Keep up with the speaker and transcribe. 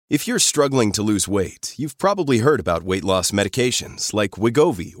If you're struggling to lose weight, you've probably heard about weight loss medications like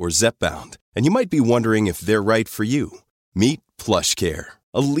Wegovy or Zepbound, and you might be wondering if they're right for you. Meet PlushCare,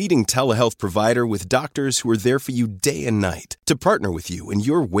 a leading telehealth provider with doctors who are there for you day and night to partner with you in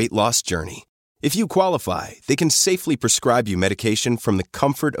your weight loss journey. If you qualify, they can safely prescribe you medication from the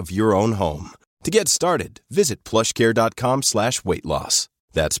comfort of your own home. To get started, visit plushcare.com/weightloss.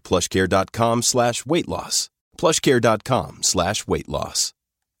 That's plushcare.com/weightloss. plushcare.com/weightloss.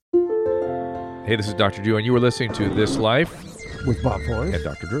 Hey, this is Dr. Drew, and you were listening to This Life with Bob Forrest and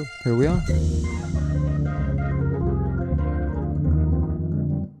Dr. Drew. Here we are.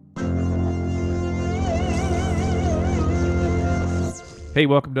 Hey,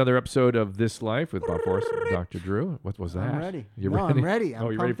 welcome to another episode of This Life with Bob Forrest and Dr. Drew. What was that? I'm ready. You're ready? I'm ready.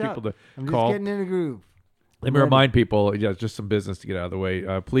 You're ready for people to I'm call? just getting in a groove. Let me remind people, just some business to get out of the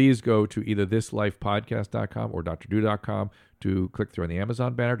way. Please go to either thislifepodcast.com or drdrew.com to click through on the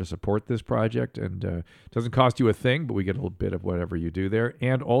Amazon banner to support this project. And it doesn't cost you a thing, but we get a little bit of whatever you do there.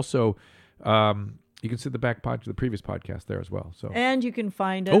 And also, you can see the the previous podcast there as well. And you can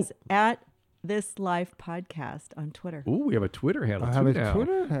find us at This Life Podcast on Twitter. Ooh, we have a Twitter handle I have a now.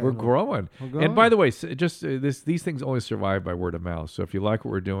 Twitter handle. We're growing. And by the way, these things only survive by word of mouth. So if you like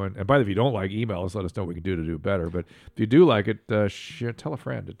what we're doing, and by the way, if you don't like, email us, let us know what we can do to do better. But if you do like it, tell a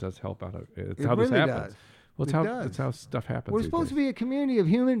friend. It does help out. It's how this happens. Well, it's how stuff happens. We're supposed to be a community of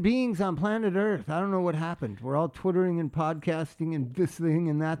human beings on planet Earth. I don't know what happened. We're all Twittering and podcasting and this thing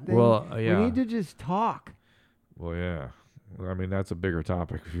and that thing. Well, yeah. We need to just talk. Well, yeah. I mean, that's a bigger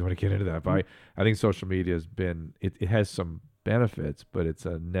topic if you want to get into that. But I think social media has been, it has some benefits, but it's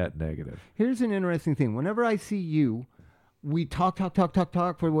a net negative. Here's an interesting thing. Whenever I see you, we talk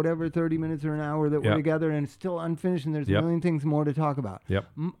for whatever, 30 minutes or an hour that we're together, and it's still unfinished, and there's a million things more to talk about. Yep.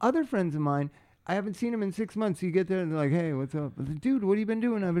 Other friends of mine, I haven't seen them in 6 months. You get there, and they're like, hey, what's up? I said, dude, what have you been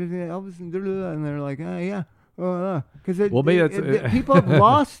doing? I've been Elvis, and they're like, yeah. Because people have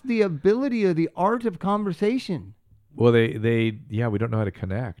lost the ability or the art of conversation. Well, we don't know how to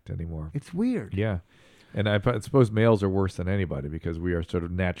connect anymore. It's weird. Yeah. And I suppose males are worse than anybody because we are sort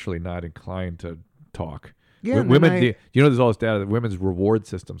of naturally not inclined to talk. Yeah, women, there's all this data that women's reward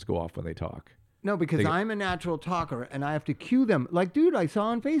systems go off when they talk. No, because I'm a natural talker, and I have to cue them. Like, dude, I saw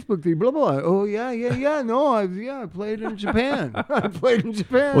on Facebook, the blah, blah, blah. Oh, yeah. No, I played in Japan.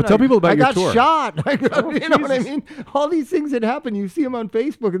 Well, tell people about your tour. I got shot. You know what I mean? All these things that happen, you see them on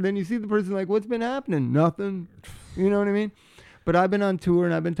Facebook, and then you see the person like, what's been happening? Nothing. You know what I mean? But I've been on tour,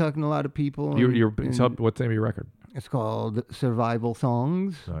 and I've been talking to a lot of people. What's the name of your record? It's called Survival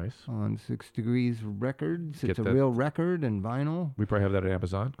Songs. Nice. On 6 Degrees Records. It's a that. real record and vinyl. We probably have that at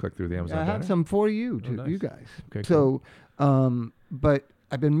Amazon. Click through the Amazon I have banner. some for you, Nice. you guys. Okay, so, but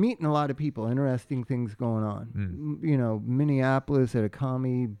I've been meeting a lot of people, interesting things going on. You know, Minneapolis at a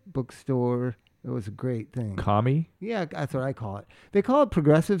commie bookstore. It was a great thing. Commie? Yeah, that's what I call it. They call it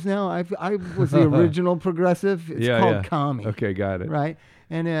progressives now. I was the original progressive. It's called commie. Okay, got it. Right?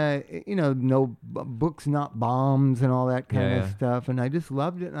 And, no books, not bombs and all that kind of stuff. And I just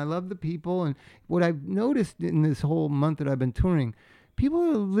loved it. And I love the people. And what I've noticed in this whole month that I've been touring, people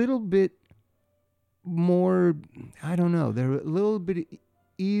are a little bit more, I don't know, they're a little bit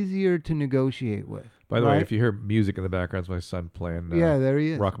easier to negotiate with. By the way, if you hear music in the background, it's my son playing there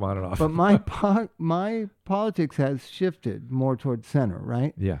he is. Rachmaninoff. But my politics has shifted more towards center,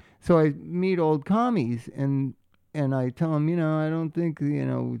 right? Yeah. So I meet old commies and I tell them, I don't think,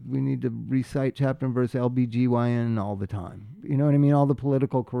 we need to recite chapter and verse LBGYN all the time. You know what I mean? All the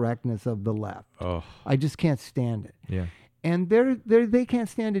political correctness of the left. Oh. I just can't stand it. Yeah. And they can't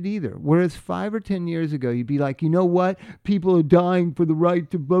stand it either. Whereas 5 or 10 years ago, you'd be like, you know what? People are dying for the right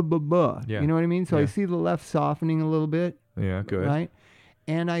to blah, blah, blah. Yeah. You know what I mean? So I see the left softening a little bit. Yeah, good. Right?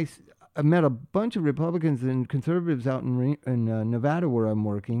 And I met a bunch of Republicans and conservatives out in Nevada where I'm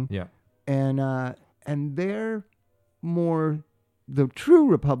working. Yeah. And they're more... The true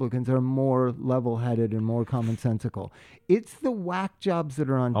Republicans are more level-headed and more commonsensical. It's the whack jobs that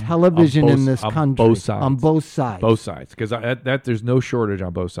are on television in this country. On both sides. Both sides. Because there's no shortage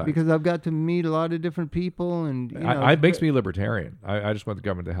on both sides. Because I've got to meet a lot of different people. And it makes me libertarian. I just want the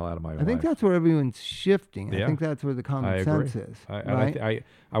government the hell out of my life. I think that's where everyone's shifting. Yeah. I think that's where the common sense is.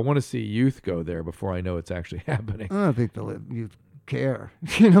 I want to see youth go there before I know it's actually happening. I don't think the youth care.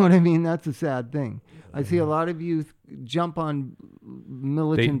 You know what I mean? That's a sad thing. I see a lot of youth jump on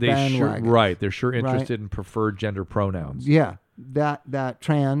militant bandwagons. They're sure interested in preferred gender pronouns. Yeah, that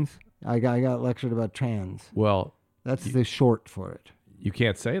trans. I got lectured about trans. Well, that's the short for it. You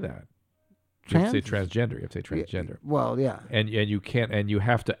can't say that. You have to say transgender. You have to say transgender. Well, yeah. And you can't. And you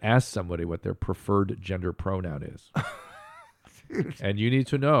have to ask somebody what their preferred gender pronoun is. And you need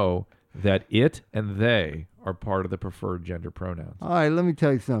to know that it and they are part of the preferred gender pronouns. All right, let me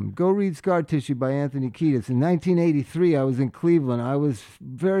tell you something. Go read Scar Tissue by Anthony Kiedis. In 1983, I was in Cleveland. I was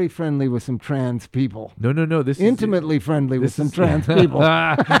very friendly with some trans people. No. Intimately friendly with some trans people.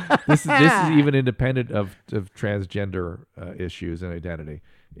 This is even independent of transgender issues and identity.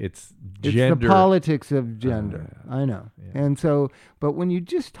 It's gender. It's the politics of gender. I know. Yeah. And so, but when you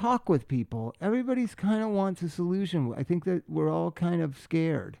just talk with people, everybody's kind of wants a solution. I think that we're all kind of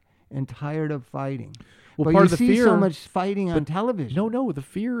scared and tired of fighting. Well, but part you of the see fear, so much fighting on television. No. The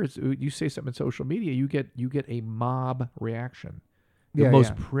fear is you say something in social media, you get a mob reaction. The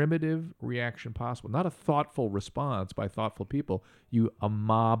most primitive reaction possible. Not a thoughtful response by thoughtful people. A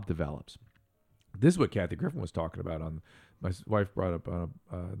mob develops. This is what Kathy Griffin was talking about on. My wife brought up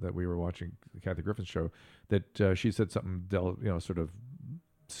that we were watching the Kathy Griffin show, that she said something, sort of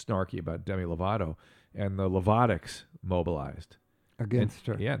snarky about Demi Lovato, and the Lovatics mobilized against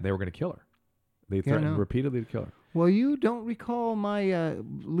her. Yeah, they were going to kill her. They threatened repeatedly to kill her. Well, you don't recall my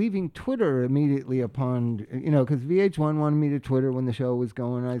leaving Twitter immediately upon, because VH1 wanted me to Twitter when the show was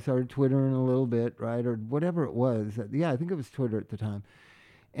going. I started Twittering a little bit, right, or whatever it was. Yeah, I think it was Twitter at the time.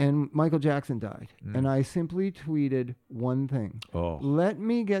 And Michael Jackson died. And I simply tweeted one thing. Oh. Let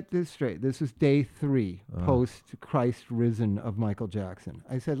me get this straight. This is day 3 post Christ risen of Michael Jackson.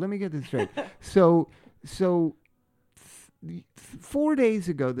 I said, let me get this straight. So 4 days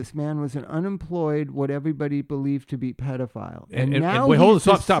ago, this man was an unemployed, what everybody believed to be pedophile. And now wait, hold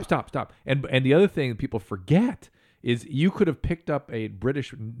on, stop. And the other thing that people forget is you could have picked up a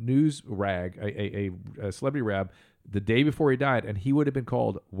British news rag, a celebrity rag, the day before he died, and he would have been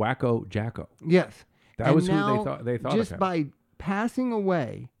called Wacko Jacko. Yes. That was who they thought just of him. by passing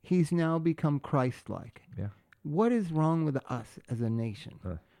away, he's now become Christ-like. Yeah. What is wrong with us as a nation?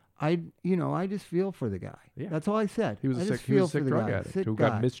 I just feel for the guy. Yeah. That's all I said. He was a sick drug addict who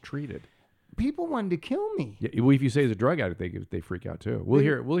got mistreated. People wanted to kill me. Yeah, well, if you say he's a drug addict, they freak out too.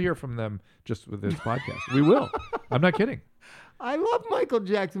 We'll hear from them just with this podcast. We will. I'm not kidding. I love Michael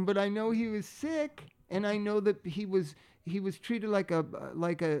Jackson, but I know he was sick, and I know that he was treated like a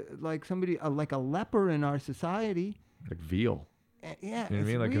leper in our society. Like veal. Yeah, you know what I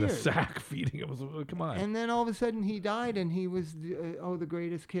mean? Like weird. in a sack feeding him. Come on. And then all of a sudden he died, and he was the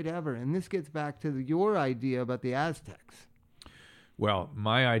greatest kid ever. And this gets back to your idea about the Aztecs. Well,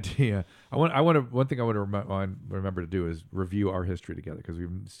 my idea. One thing I want to remember to do is review our history together, because we've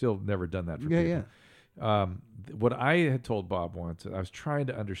still never done that for people. Yeah. What I had told Bob once, I was trying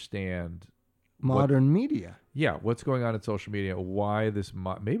to understand modern media. Yeah, what's going on in social media? Why this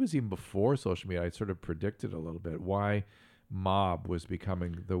maybe it was even before social media. I sort of predicted a little bit why mob was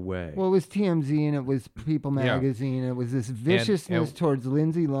becoming the way. Well, it was TMZ, and it was People Magazine. It was this viciousness towards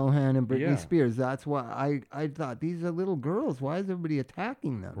Lindsay Lohan and Britney Spears. That's why I thought, these are little girls. Why is everybody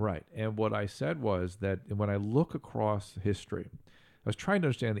attacking them? Right. And what I said was that when I look across history, I was trying to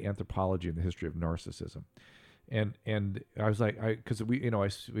understand the anthropology and the history of narcissism. And I was like, because we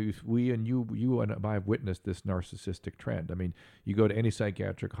and you and I have witnessed this narcissistic trend. I mean, you go to any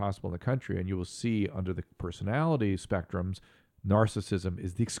psychiatric hospital in the country, and you will see under the personality spectrums, narcissism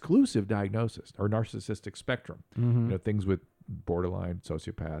is the exclusive diagnosis, or narcissistic spectrum. Mm-hmm. Things with borderline,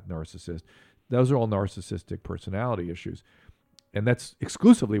 sociopath, narcissist, those are all narcissistic personality issues, and that's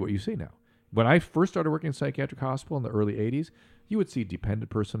exclusively what you see now. When I first started working in a psychiatric hospital in the early 80s, you would see dependent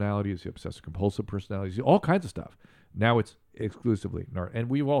personalities, obsessive-compulsive personalities, all kinds of stuff. Now it's exclusively, and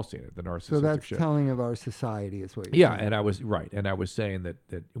we've all seen it, the narcissistic So that's shit. telling of our society is what you're saying. And I was right. And I was saying that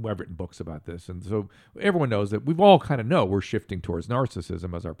I've written books about this. And so everyone knows that we've all kind of know we're shifting towards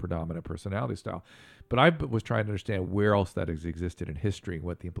narcissism as our predominant personality style. But I was trying to understand where else that has existed in history and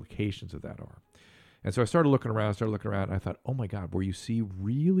what the implications of that are. And so I started looking around, and I thought, oh my God, where you see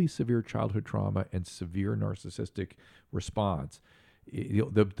really severe childhood trauma and severe narcissistic response,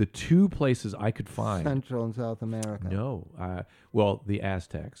 the two places I could find. Central and South America. No. The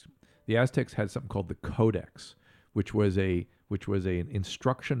Aztecs. The Aztecs had something called the Codex, which was an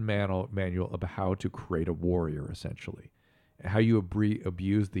instruction manual about how to create a warrior, essentially. How you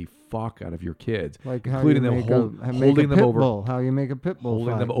abuse the fuck out of your kids, like including them holding them over, how you make a pit bull,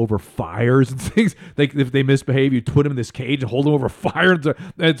 holding them over fires and things. Like if they misbehave, you put them in this cage and hold them over fire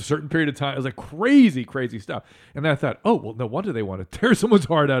at a certain period of time. It was like crazy stuff. And then I thought, oh well, no wonder they want to tear someone's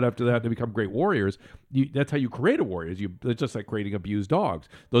heart out after that to become great warriors. That's how you create a warrior. It's just like creating abused dogs.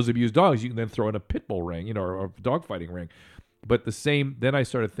 Those abused dogs you can then throw in a pit bull ring, or a dog fighting ring. But then I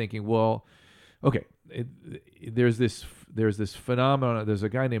started thinking, well, okay, there's this phenomenon. There's a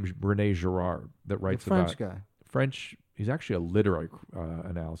guy named René Girard that writes about French. He's actually a literary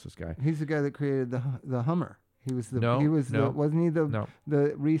analysis guy. He's the guy that created the Hummer. He was the. No, he was no, the. Wasn't he the no.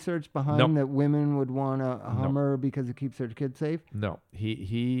 the research behind Nope. that women would want a Hummer because it keeps their kids safe? No,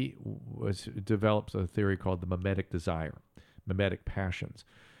 he develops a theory called the mimetic desire, mimetic passions,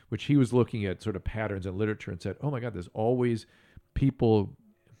 which he was looking at sort of patterns in literature and said, oh my God, there's always people.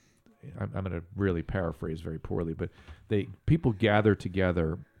 I'm going to really paraphrase very poorly, but people gather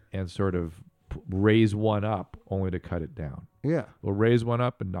together and sort of raise one up only to cut it down. Yeah. They'll raise one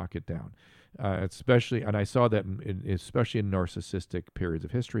up and knock it down. Especially, and I saw that especially in narcissistic periods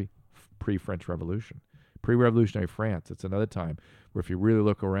of history, pre-French Revolution, pre-revolutionary France. It's another time where if you really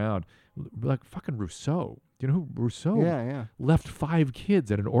look around, like fucking Rousseau. Do you know who Rousseau? Yeah. Left 5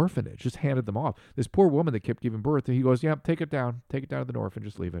 kids at an orphanage, just handed them off. This poor woman that kept giving birth, and he goes, yeah, take it down to the orphan,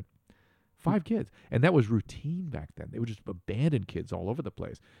 just leave it. 5 kids. And that was routine back then. They would just abandon kids all over the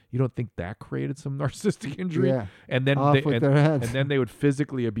place. You don't think that created some narcissistic injury? Yeah. And then Their heads. and then they would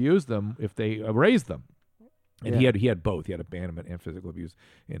physically abuse them if they raised them. And he had both. He had abandonment and physical abuse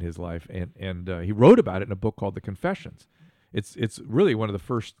in his life. And he wrote about it in a book called The Confessions. It's really one of the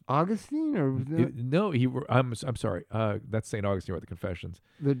first. Augustine or no, I'm sorry. That's St. Augustine wrote The Confessions.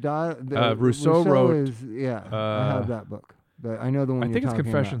 Rousseau wrote. I have that book. But I know the one. I think it's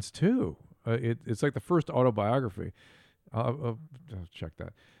Confessions about. too. It's like the first autobiography. I'll check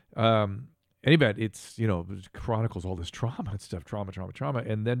that. Anyway, it's, it chronicles all this trauma and stuff, trauma.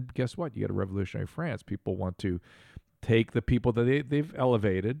 And then guess what? You get a revolutionary France. People want to take the people that they've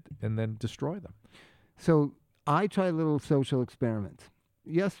elevated and then destroy them. So I try little social experiments.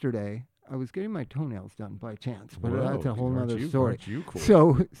 Yesterday, I was getting my toenails done by chance, but that's a whole nother story. Aren't you cool?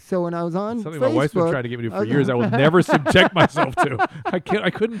 So when I was on something Facebook, my wife's been trying to get me to do for years, I will never subject myself to. I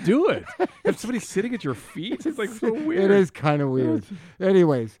couldn't do it. Have somebody sitting at your feet? It's like so weird. It is kind of weird.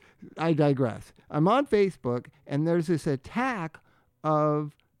 Anyways, I digress. I'm on Facebook, and there's this attack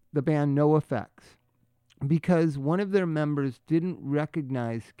of the band NoFX because one of their members didn't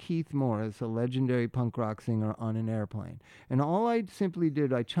recognize Keith Morris, a legendary punk rock singer, on an airplane. And all I simply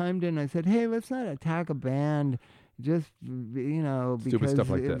did, I chimed in, I said, hey, let's not attack a band just, because stupid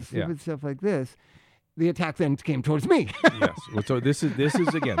stuff like this. Stupid stuff like this. The attack then came towards me. Yes. Well, so this is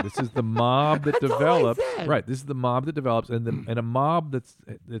the mob that develops. Right. This is the mob that develops, and a mob that's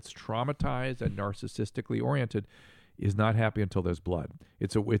traumatized and narcissistically oriented is not happy until there's blood.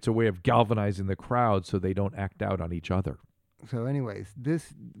 It's a way of galvanizing the crowd so they don't act out on each other. So anyways,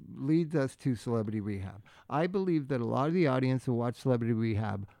 this leads us to Celebrity Rehab. I believe that a lot of the audience who watch Celebrity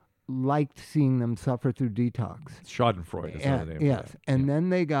Rehab liked seeing them suffer through detox. Schadenfreude is the name. Yes, and then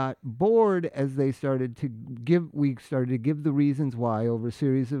they got bored as they started to give. We started to give the reasons why over a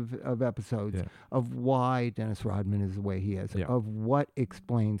series of episodes of why Dennis Rodman is the way he is, of what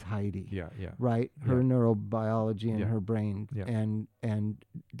explains Heidi. Right, her neurobiology and her brain, and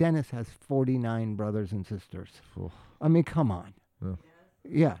Dennis has 49 brothers and sisters. I mean, come on.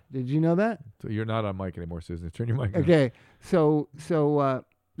 Yeah, did you know that? So you're not on mic anymore, Susan. Turn your mic on. Okay, so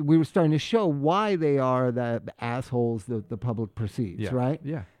we were starting to show why they are the assholes that the public perceives, right?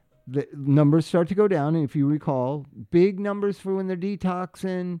 Yeah. The numbers start to go down, and if you recall, big numbers for when they're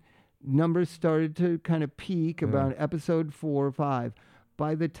detoxing, numbers started to kind of peak about episode 4 or 5.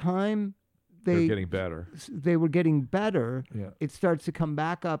 By the time they're getting better. They were getting better. Yeah. It starts to come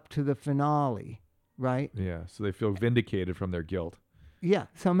back up to the finale, right? Yeah, so they feel vindicated from their guilt. Yeah,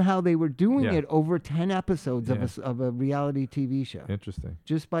 somehow they were doing it over 10 episodes of a reality TV show. Interesting.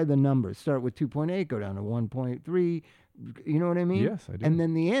 Just by the numbers. Start with 2.8, go down to 1.3. You know what I mean? Yes, I do. And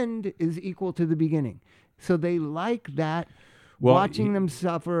then the end is equal to the beginning. So they like that, watching them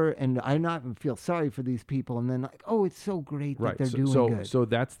suffer, and I not feel sorry for these people. And then like, oh, it's so great that they're doing good. So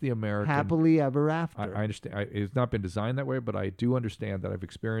that's the American... Happily ever after. I understand. It's not been designed that way, but I do understand that I've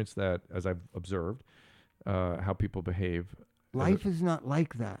experienced that as I've observed how people behave. Life is not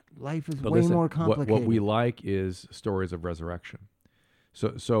like that. Life is way more complicated. What we like is stories of resurrection.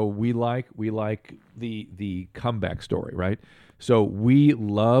 So we like the comeback story, right? So we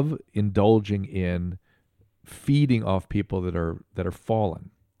love indulging in feeding off people that are fallen,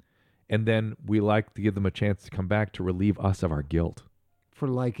 and then we like to give them a chance to come back to relieve us of our guilt for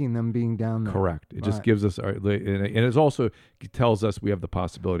liking them being down there. Correct. It just gives us, and it also tells us we have the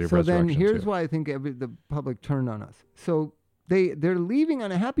possibility of resurrection. So then here's why I think the public turned on us. So they're leaving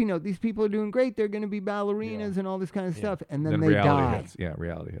on a happy note. These people are doing great. They're going to be ballerinas and all this kind of stuff. And then they reality die. Hits. Yeah,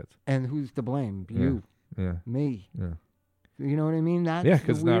 reality hits. And who's to blame? You. Yeah. Me. Yeah. You know what I mean? That's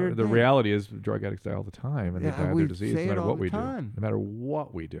because the reality is drug addicts die all the time, and they die of their disease no matter what we do. No matter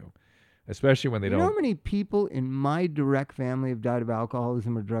what we do. Especially when they don't. You know how many people in my direct family have died of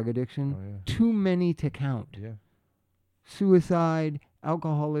alcoholism or drug addiction? Too many to count. Yeah. Suicide,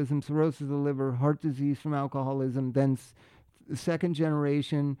 alcoholism, cirrhosis of the liver, heart disease from alcoholism, then second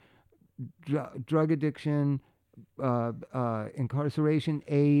generation drug addiction, incarceration,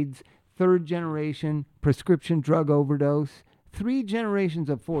 AIDS, third generation prescription drug overdose, 3 generations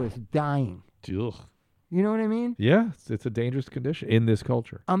of forests dying. Ugh. You know what I mean? Yeah, it's a dangerous condition in this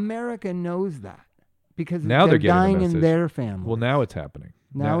culture. America knows that because Now they're getting the dying in message. their family. Well, now it's happening.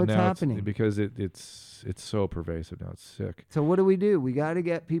 Now it's happening. because it's so pervasive now. It's sick. So what do? We got to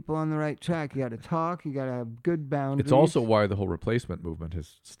get people on the right track. You got to talk. You got to have good boundaries. It's also why the whole replacement movement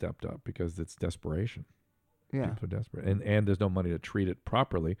has stepped up, because it's desperation. yeah. People are desperate, and there's no money to treat it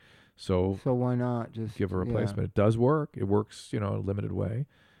properly. So why not just give a replacement? It does work. It works, in a limited way.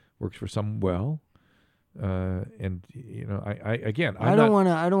 Works for some well. And I don't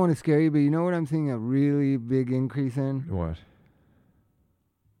want to scare you, but you know what I'm seeing a really big increase in? What?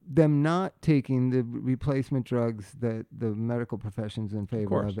 Them not taking the replacement drugs that the medical profession's in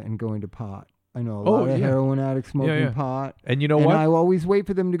favor of and going to pot. I know a lot of heroin addicts smoking pot. And you know and what? I always wait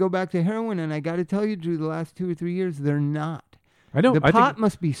for them to go back to heroin, and I got to tell you, Drew, the last 2 or 3 years, they're not. I know. The pot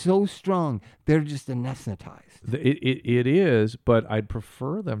must be so strong, they're just anesthetized. It is, but I'd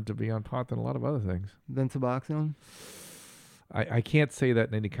prefer them to be on pot than a lot of other things. Than Suboxone? I can't say that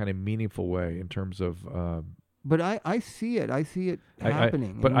in any kind of meaningful way in terms of... but I see it. I see it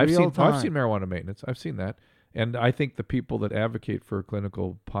happening. But in I've real time. seen marijuana maintenance. I've seen that. And I think the people that advocate for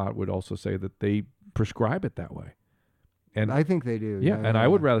clinical pot would also say that they prescribe it that way. And I think they do. Yeah, and I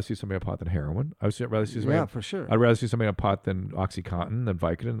would rather see somebody on pot than heroin. I would rather see somebody for sure. I'd rather see somebody on pot than OxyContin, than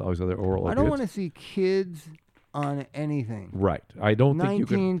Vicodin, all these other oral opiates. I don't want to see kids on anything. Right. I don't think you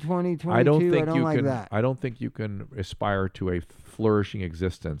can... 19, 20, 22, I don't like that. I don't think you can aspire to a flourishing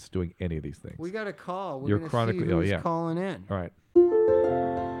existence doing any of these things. We got a call. We're You're gonna chronically see ill, who's calling in. All right.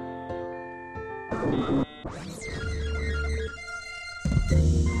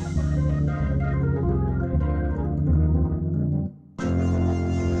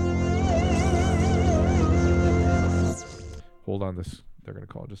 Hold on, they're going to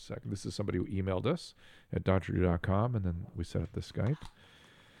call in just a second. This is somebody who emailed us at DrDrew.com, and then we set up the Skype.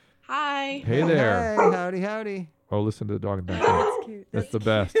 Hi. Hey there. Hey, howdy. Oh, listen to the dog in the background. That's cute. That's the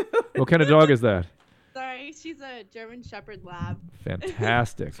best. What kind of dog is that? Sorry, she's a German Shepherd Lab.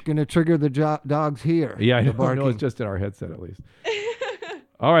 Fantastic. It's going to trigger the dogs here. Yeah, I know. barking. No, it's just in our headset at least.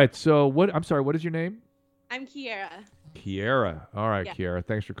 All right, so I'm sorry, what is your name? I'm Kiera. Kiera. All right, Yeah. Kiera,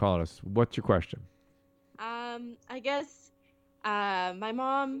 thanks for calling us. What's your question? I guess my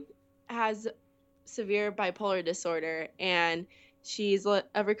mom has severe bipolar disorder, and she's a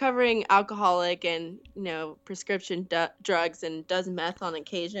recovering alcoholic and, prescription drugs, and does meth on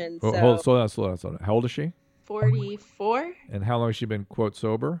occasion. Oh, slow down. How old is she? 44. And how long has she been, quote,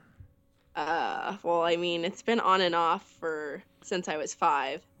 sober? Well, I mean, it's been on and off since I was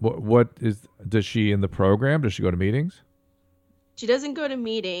 5. Does she in the program? Does she go to meetings? She doesn't go to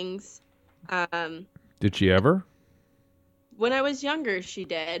meetings. Did she ever? When I was younger, she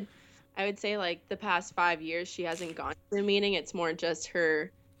did. I would say like the past 5 years, she hasn't gone to a meeting. It's more just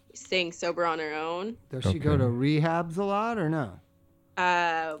her staying sober on her own. Does she go to rehabs a lot or no?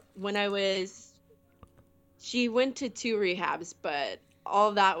 She went to 2 rehabs, but all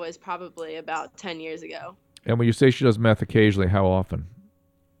of that was probably about 10 years ago. And when you say she does meth occasionally, how often?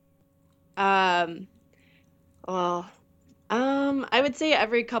 I would say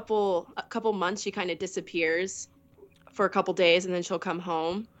every couple months she kind of disappears for a couple days, and then she'll come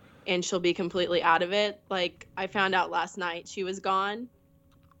home and she'll be completely out of it. Like I found out last night she was gone,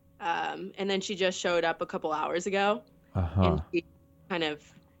 and then she just showed up a couple hours ago. And she's kind of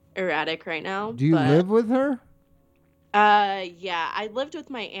erratic right now. Do you live with her? Yeah, I lived with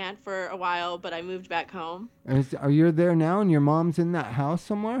my aunt for a while, but I moved back home. Are you there now, and your mom's in that house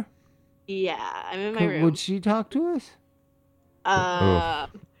somewhere? Yeah, I'm in my room. Would she talk to us? I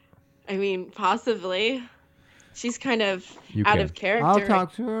mean, possibly. She's kind of out of character. I'll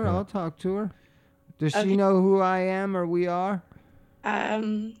talk to her. I'll talk to her. Does she know who I am or we are?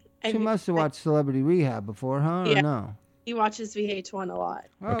 She must have watched Celebrity Rehab before, huh? Yeah. Or no? He watches VH1 a lot.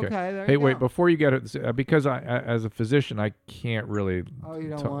 Okay, there Hey, you wait, go. before you get it, because I, as a physician, I can't really... Oh, you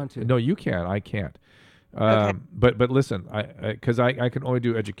don't want to? No, you can. I can't. Okay. But listen, because I can only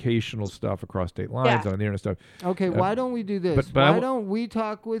do educational stuff across state lines on the internet stuff. Okay, why don't we do this? but why don't we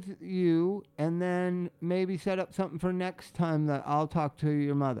talk with you and then maybe set up something for next time that I'll talk to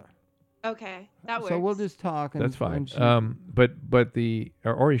your mother? Okay, that works. So we'll just talk. And, That's fine. and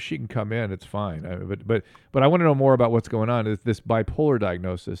Or she can come in. It's fine. But I want to know more about what's going on. Is this bipolar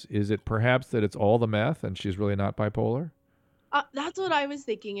diagnosis? Is it perhaps that it's all the meth and she's really not bipolar? That's what I was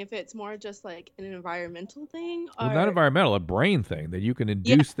thinking. If it's more just like an environmental thing, or Well, not environmental, a brain thing, that you can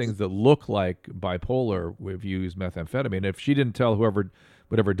induce things that look like bipolar if you use methamphetamine. If she didn't tell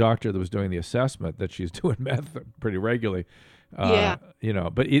whatever doctor that was doing the assessment that she's doing meth pretty regularly,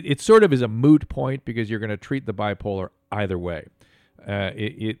 but it sort of is a moot point because you're going to treat the bipolar either way.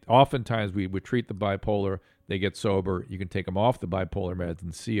 Oftentimes we would treat the bipolar, they get sober, you can take them off the bipolar meds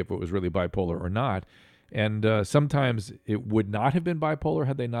and see if it was really bipolar or not. And sometimes it would not have been bipolar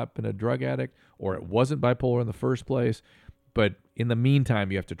had they not been a drug addict, or it wasn't bipolar in the first place. But in the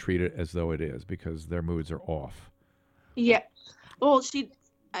meantime, you have to treat it as though it is because their moods are off. Yeah. Well, she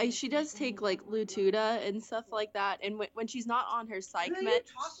does take like Lutuda and stuff like that. And when she's not on her psych med,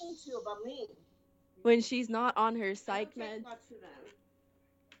 talking to about me? When she's not on her psych med,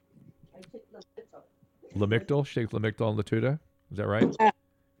 Lamictal, she takes Lamictal and Latuda. Is that right?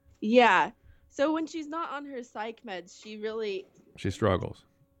 Yeah. So when she's not on her psych meds, she struggles.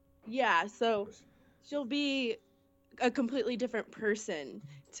 Yeah, so she'll be a completely different person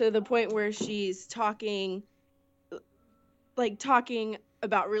to the point where she's talking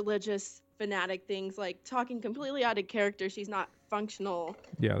about religious fanatic things, like talking completely out of character. She's not functional,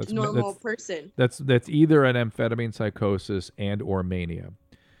 normal person. That's either an amphetamine psychosis and or mania.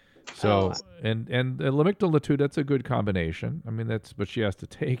 So and Lamictal Latuda, that's a good combination. I mean, but she has to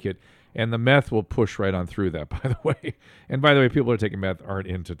take it, and the meth will push right on through that. By the way, people who are taking meth aren't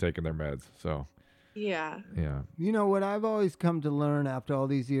into taking their meds. So yeah. You know what I've always come to learn after all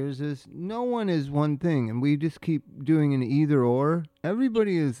these years is no one is one thing, and we just keep doing an either or.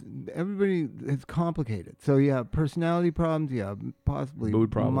 Everybody is complicated. So you have personality problems, you have possibly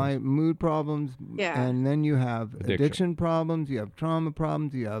mood problems, and then you have addiction problems, you have trauma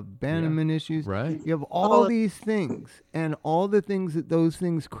problems, you have abandonment issues. Right. You have all these things, and all the things that those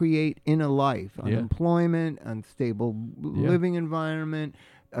things create in a life: unemployment, unstable living environment.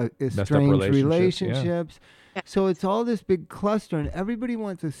 Estranged relationships. Yeah. So it's all this big cluster, and everybody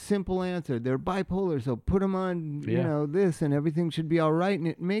wants a simple answer. They're bipolar, so put them on, this, and everything should be all right. And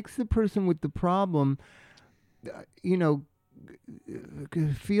it makes the person with the problem,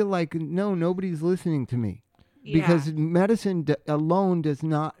 feel like, no, nobody's listening to me. Yeah. Because medicine alone does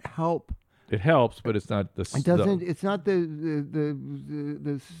not help. It helps, but it's not the. It doesn't. It's not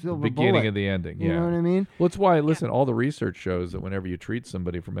the silver beginning bullet. of the ending. You know what I mean? Well, it's why. Listen, all the research shows that whenever you treat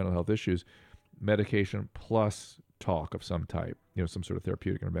somebody for mental health issues, medication plus talk of some type, some sort of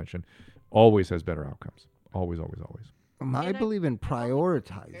therapeutic intervention, always has better outcomes. Always, always, always. I believe in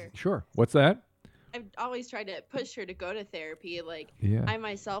prioritizing. Sure. What's that? I've always tried to push her to go to therapy. Like I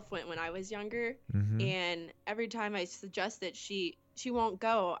myself went when I was younger, and every time I suggest it, she won't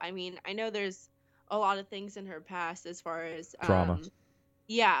go. I mean, I know there's a lot of things in her past as far as trauma.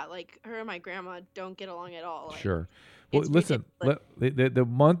 Like her and my grandma don't get along at all. Sure. Well, listen, the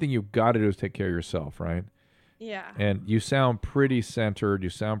one thing you've got to do is take care of yourself, right? Yeah. And you sound pretty centered. You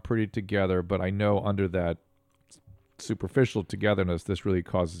sound pretty together, but I know under that superficial togetherness, this really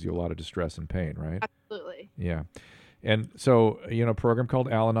causes you a lot of distress and pain, right? Absolutely. Yeah. And so, a program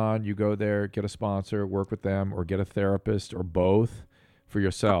called Al-Anon, you go there, get a sponsor, work with them, or get a therapist, or both for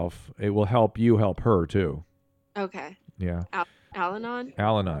yourself. It will help you help her, too. Okay. Yeah. Al-Anon?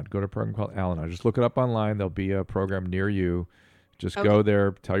 Al-Anon. Go to a program called Al-Anon. Just look it up online. There'll be a program near you. Just go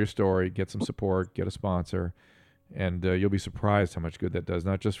there, tell your story, get some support, get a sponsor, and you'll be surprised how much good that does,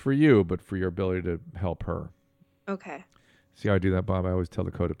 not just for you, but for your ability to help her. Okay. See how I do that, Bob? I always tell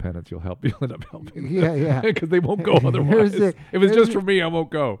the codependents you'll end up helping. Yeah. Because they won't go otherwise. If it's just for me, I won't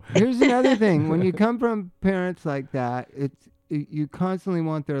go. Here's another thing. When you come from parents like that, you constantly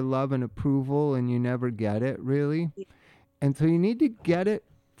want their love and approval, and you never get it, really. And so you need to get it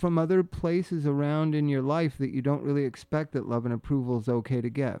from other places around in your life that you don't really expect that love and approval is okay to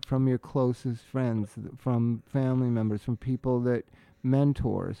get. From your closest friends, from family members, from people that...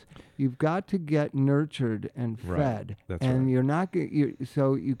 mentors. You've got to get nurtured and fed. Right. That's and right. you're not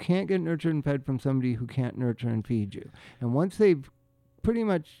so you can't get nurtured and fed from somebody who can't nurture and feed you. And once they've pretty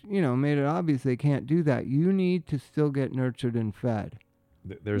much, made it obvious they can't do that, you need to still get nurtured and fed.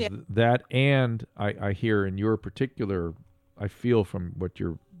 There's that, and I hear in your particular, I feel from what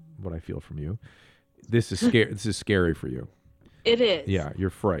I feel from you, this is scary. This is scary for you. It is. Yeah, you're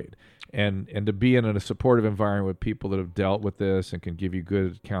afraid. And to be in a supportive environment with people that have dealt with this and can give you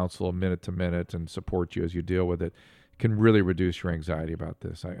good counsel minute to minute and support you as you deal with it can really reduce your anxiety about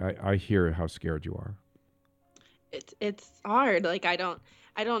this. I hear how scared you are. It's hard. Like I don't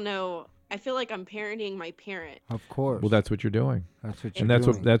know. I feel like I'm parenting my parent. Of course. Well, that's what you're doing. That's what you're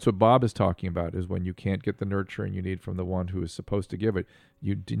doing. That's what Bob is talking about, is when you can't get the nurturing you need from the one who is supposed to give it,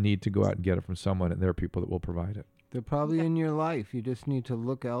 you need to go out and get it from someone, and there are people that will provide it. They're probably in your life. You just need to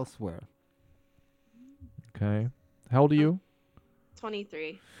look elsewhere. Okay. How old are you?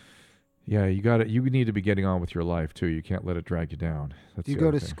 23. Yeah, you need to be getting on with your life too. You can't let it drag you down. That's Do you the go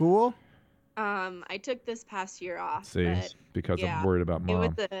other to thing. school? I took this past year off. See, but because yeah, I'm worried about it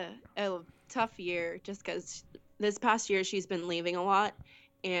mom. was a tough year just because this past year she's been leaving a lot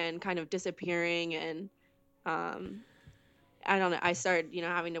and kind of disappearing. And I don't know. I started,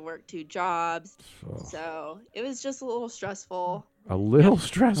 having to work 2 jobs. So it was just a little stressful. A little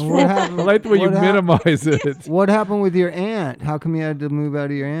stressful. What I happened- like the way you what hap- minimize it. What happened with your aunt? How come you had to move out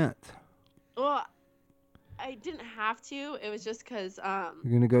of your aunt's? Well, I didn't have to. It was just because,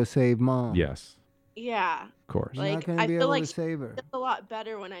 You're gonna go save mom. Yes, yeah, of course. You're not like, gonna I be feel able like to save her. it's a lot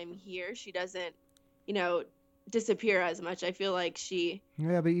better when I'm here. She doesn't, disappear as much. I feel like she.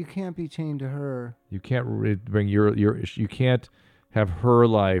 Yeah, but you can't be chained to her. You can't bring your you can't have her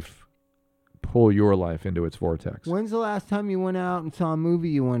life pull your life into its vortex. When's the last time you went out and saw a movie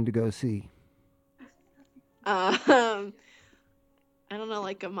you wanted to go see? I don't know,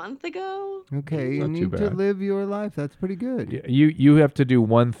 like a month ago. Okay, you Not too need to bad. live your life. That's pretty good. You have to do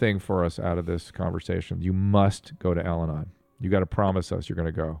one thing for us out of this conversation. You must go to Al-Anon. You got to promise us you're going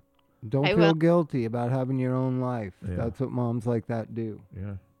to go. Don't I feel will. guilty about having your own life. Yeah. That's what moms like that do.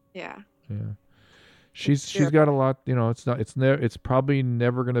 Yeah. Yeah. Yeah. She's got a lot, it's probably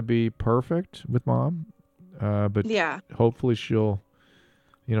never going to be perfect with mom. But Yeah. hopefully she'll,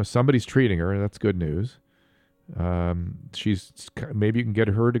 somebody's treating her. That's good news. Maybe you can get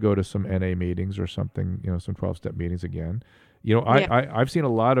her to go to some NA meetings or something, some 12-step meetings again. I've seen a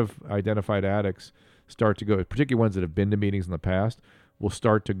lot of identified addicts start to go, particularly ones that have been to meetings in the past, will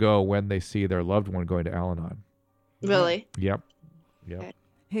start to go when they see their loved one going to Al-Anon. Really? Yep. Okay.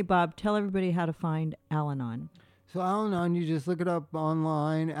 Hey, Bob, tell everybody how to find Al-Anon. So Al-Anon, you just look it up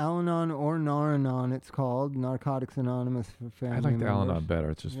online. Al-Anon or Nar-Anon, it's called. Narcotics Anonymous for family I like the members. Al-Anon better.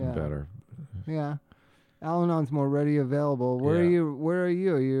 It's just been Yeah. better. Yeah. Al-Anon's more ready available. Where are Yeah. you? Where are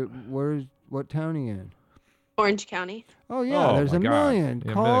you? What town are you in? Orange County. Oh yeah, Oh, there's my a God. million.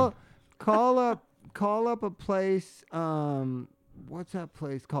 Yeah, Call up a place. What's that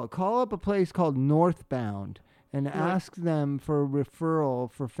place called? Call up a place called Northbound and ask them for a referral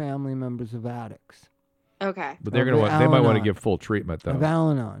for family members of addicts. Okay. But they're Of going to the they might want to Al-Anon. give full treatment though. Of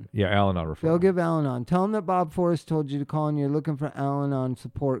Al-Anon. Yeah, Al-Anon referral. They'll give Al-Anon. Tell them that Bob Forrest told you to call and you're looking for Al-Anon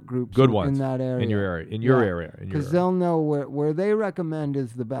support groups Good in ones that area. in your area. In your Yeah. area. Because they'll know where they recommend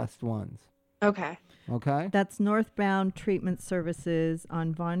is the best ones. Okay. Okay? That's Northbound Treatment Services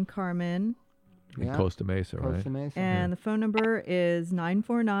on Von Carmen. Yeah. Costa Mesa, right? Costa Mesa. And the phone number is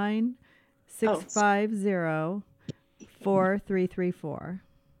 949-650-4334.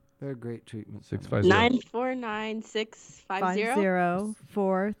 They're great treatment. 650. 949-650.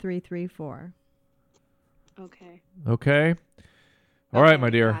 50-4334. Okay. Okay. All right, Okay, my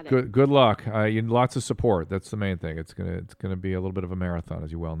dear. got it. Good luck. Lots of support. That's the main thing. It's gonna be a little bit of a marathon,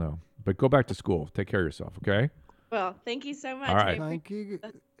 as you well know. But go back to school. Take care of yourself. Okay. Well, thank you so much. All right. Thank you.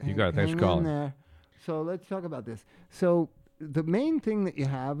 You got it. Thanks for Hang in calling. there. So let's talk about this. So the main thing that you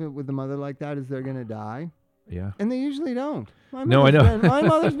have with a mother like that is they're going to die. Yeah. And they usually don't. No, I know. My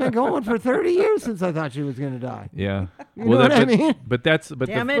mother's been going for 30 years since I thought she was going to die. Yeah. You know what I mean? But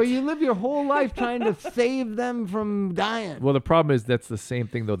Damn it. But you live your whole life trying to save them from dying. Well, the problem is that's the same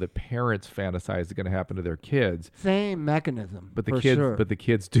thing though that parents fantasize is going to happen to their kids. Same mechanism. But the for kids, sure. but the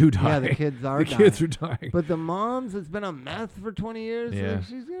kids do die. Yeah, the kids are the dying. kids are dying. But the moms that's been on meth for 20 years, Yeah.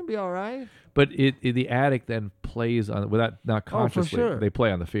 she's going to be all right. But the addict then plays on without not Oh, for consciously. sure. They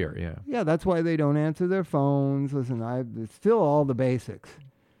play on the fear. Yeah. Yeah, that's why they don't answer their phones. Listen, it's still all the basics.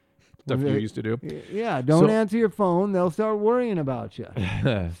 Stuff you used to do. Yeah, don't So- answer your phone. They'll start worrying about you.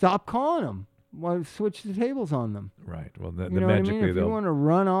 Stop calling them. Why switch the tables on them? Right. Well, You know what I mean? If you they'll want to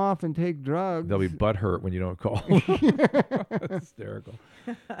run off and take drugs, they'll be butthurt when you don't call. That's hysterical.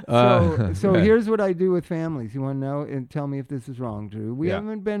 So here's what I do with families. You want to know? And tell me if this is wrong, Drew. We Yeah.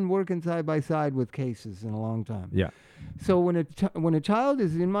 haven't been working side by side with cases in a long time. Yeah. So when a child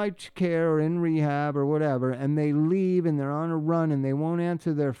is in my care or in rehab or whatever, and they leave and they're on a run and they won't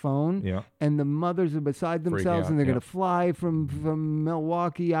answer their phone, Yeah. and the mothers are beside themselves out, and they're yeah. going to fly from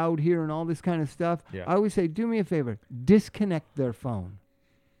Milwaukee out here and all this kind of stuff, Yeah. I always say, do me a favor, disconnect their phone.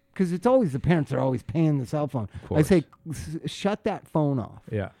 Because it's always the parents are always paying the cell phone. Of I say, course. shut that phone off.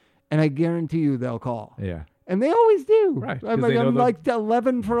 Yeah. And I guarantee you they'll call. Yeah. And they always do. Right, 'cause I'm they know I'm the- like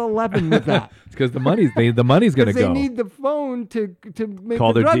 11 for 11 with that. It's because the money's going to Because go. they need the phone to make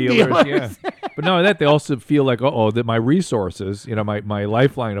Call the their drug dealers. dealers. Yeah. But not only that, they also feel like, that my resources, my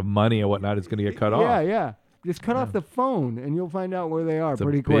lifeline of money and whatnot is going to get cut off. Yeah. Just cut off the phone and you'll find out where they are It's a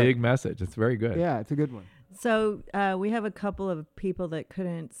pretty big quick. message. It's very good. Yeah, it's a good one. So we have a couple of people that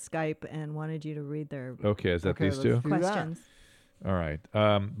couldn't Skype and wanted you to read their Okay, is that these two? let's do that. questions. All right.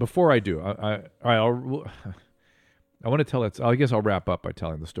 Before I do, I want to tell it. I guess I'll wrap up by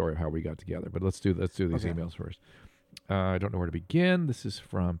telling the story of how we got together. But let's do these emails first. I don't know where to begin. This is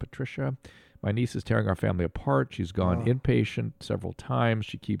from Patricia. My niece is tearing our family apart. She's gone inpatient several times.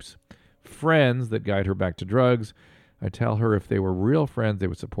 She keeps friends that guide her back to drugs. I tell her if they were real friends, they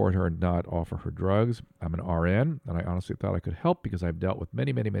would support her and not offer her drugs. I'm an RN, and I honestly thought I could help because I've dealt with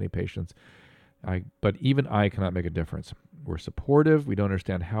many, many, many patients. But even I cannot make a difference. We're supportive. We don't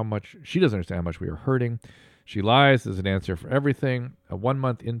understand how much. She doesn't understand how much we are hurting. She lies as an answer for everything. A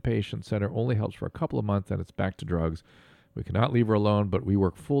 1-month inpatient center only helps for a couple of months, and it's back to drugs. We cannot leave her alone, but we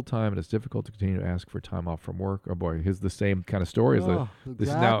work full time, and it's difficult to continue to ask for time off from work. Oh boy, here's the same kind of story.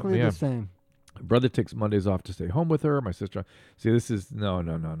 Exactly the same. My brother takes Mondays off to stay home with her. My sister. See, this is no.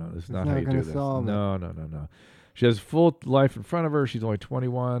 This is not how you do this. No. She has full life in front of her. She's only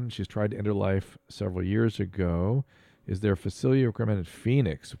 21. She's tried to end her life several years ago. Is there a facility recommended in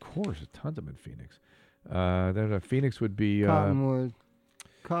Phoenix? Of course, there's tons of them in Phoenix. Phoenix would be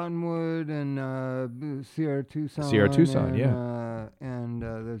Cottonwood and Sierra Tucson. Sierra Tucson, and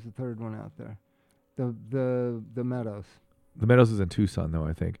there's a third one out there, the Meadows. The Meadows is in Tucson, though,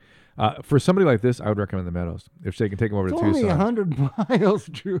 I think. For somebody like this, I would recommend the Meadows. If they can take them over to Tucson. It's only 100 miles,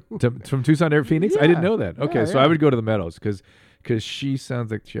 Drew. From Tucson to Phoenix? Yeah. I didn't know that. Okay, so yeah. I would go to the Meadows because she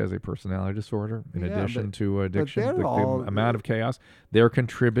sounds like she has a personality disorder in addition to addiction. The amount of chaos. They're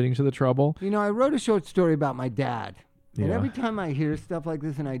contributing to the trouble. You know, I wrote a short story about my dad. And every time I hear stuff like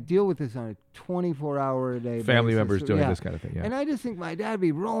this, and I deal with this on a 24-hour-a-day family basis, members doing this kind of thing, And I just think my dad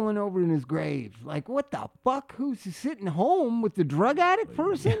be rolling over in his grave. Like, what the fuck? Who's sitting home with the drug addict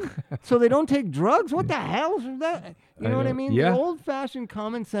person so they don't take drugs? What the hell is that? You know what I mean? Yeah. The old-fashioned,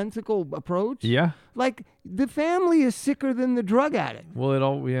 commonsensical approach. Yeah. Like, the family is sicker than the drug addict. Well,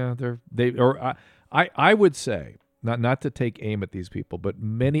 I would say, not to take aim at these people, but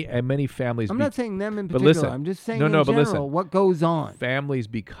many families. I'm not saying them in particular. I'm just saying in general what goes on. Families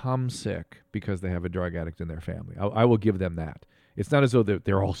become sick because they have a drug addict in their family. I will give them that. It's not as though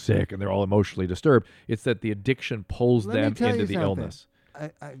they're all sick and they're all emotionally disturbed. It's that the addiction pulls them into the illness. I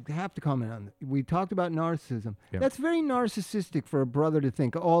have to comment on that. We talked about narcissism. Yep. That's very narcissistic for a brother to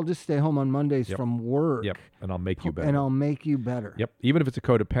think, oh, I'll just stay home on Mondays from work. Yep, and I'll make you better. Yep, even if it's a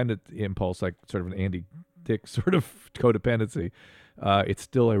codependent impulse, like sort of an Andy Dick sort of codependency, it's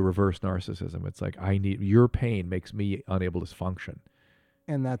still a reverse narcissism. It's like, your pain makes me unable to function.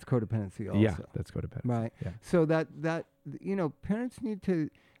 And that's codependency also. Yeah, that's codependency. Right. Yeah. So that parents need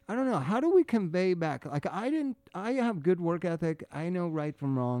to, I don't know, how do we convey back? Like, I have good work ethic. I know right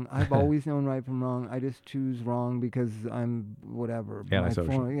from wrong. I've always known right from wrong. I just choose wrong because I'm whatever.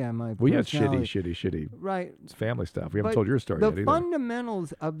 Antisocial. My Well, yeah, it's shitty. Right. It's family stuff. We haven't told your story yet either. The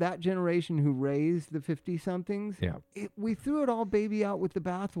fundamentals of that generation who raised the 50-somethings, we threw it all baby out with the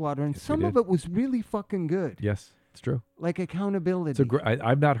bathwater, and some of it was really fucking good. Yes, it's true. Like accountability.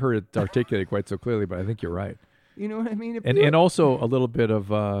 I've not heard it articulated quite so clearly, but I think you're right. You know what I mean? And also a little bit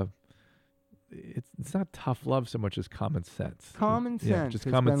of it's not tough love so much as common sense. Common sense. Yeah, just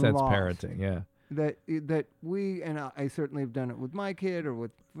common sense lost. parenting. Yeah. That we, and I certainly have done it with my kid or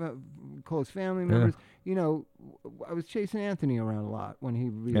with close family members. You know, I was chasing Anthony around a lot when he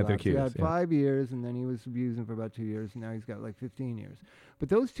relapsed. He had 5 years, and then he was abusing for about 2 years, and now he's got like 15 years. But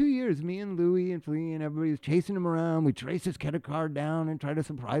those 2 years, me and Louie and Flea and everybody was chasing him around. We traced his credit card down and tried to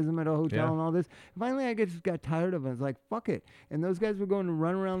surprise him at a hotel and all this. Finally, I just got tired of it. I was like, fuck it. And those guys were going to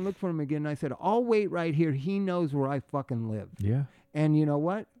run around and look for him again. And I said, I'll wait right here. He knows where I fucking live. Yeah. And you know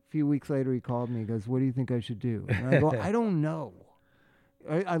what? A few weeks later, he called me. He goes, what do you think I should do? And I go, I don't know.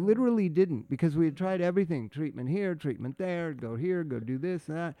 I literally didn't, because we had tried everything. Treatment here, treatment there, go here, go do this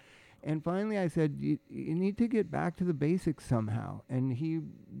and that. And finally I said, you need to get back to the basics somehow. And he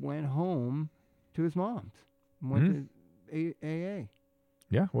went home to his mom's. Went to AA.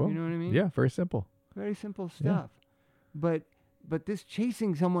 Yeah, well, you know what I mean? Yeah, very simple. Very simple stuff. Yeah. But this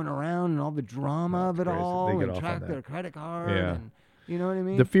chasing someone around and all the drama of it crazy. all, and track their credit card, and you know what I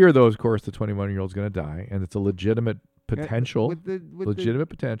mean? The fear, though, of course, the 21-year-old's going to die, and it's a legitimate potential. Legitimate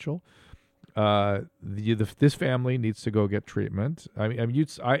potential. This family needs to go get treatment. I mean,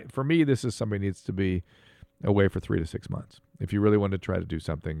 for me, this is somebody needs to be away for 3 to 6 months. If you really want to try to do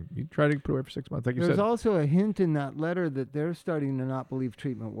something, you try to put away for 6 months, like you said. There's also a hint in that letter that they're starting to not believe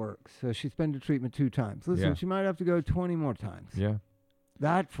treatment works. So she's been to treatment 2 times. Listen, she might have to go 20 more times. Yeah.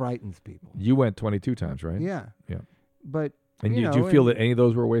 That frightens people. You went 22 times, right? Yeah. Yeah. But and do you feel that any of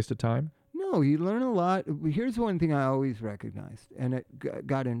those were a waste of time? No, you learn a lot. Here's one thing I always recognized, and it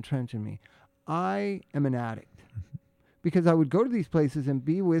got entrenched in me. I am an addict because I would go to these places and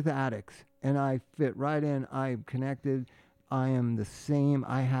be with addicts, and I fit right in. I'm connected. I am the same.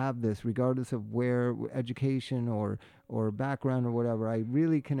 I have this, regardless of where education or background or whatever. I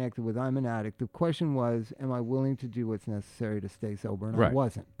really connected with. I'm an addict. The question was, am I willing to do what's necessary to stay sober? And I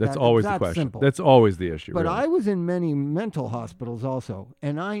wasn't. That's always the question. Simple. That's always the issue. But really. I was in many mental hospitals also,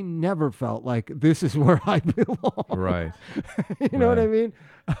 and I never felt like this is where I belong. Right. You know what I mean?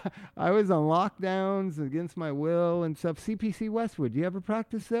 I was on lockdowns against my will and stuff. CPC Westwood. Do you ever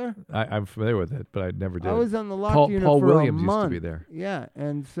practice there? I'm familiar with it, but I never did. I was on the locked unit Paul for Williams a month. used to be there. Yeah,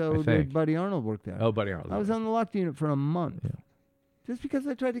 and so did Buddy Arnold worked there. Oh, Buddy Arnold. I was on the locked unit for a month. Yeah. Just because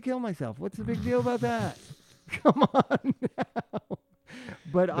I tried to kill myself. What's the big deal about that? Come on now.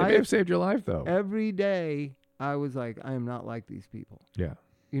 But They may have saved your life, though. Every day, I was like, I am not like these people. Yeah.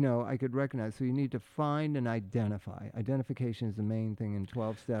 You know, I could recognize. So you need to find and identify. Identification is the main thing in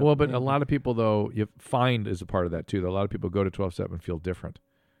 12-step. Well, but a lot of people, though, you find is a part of that, too. A lot of people go to 12-step and feel different.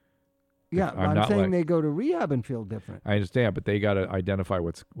 Yeah, I'm saying they go to rehab and feel different. I understand, but they got to identify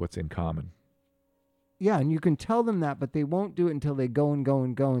what's in common. Yeah, and you can tell them that, but they won't do it until they go and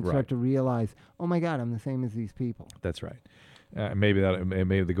start to realize, oh, my God, I'm the same as these people. That's right. Maybe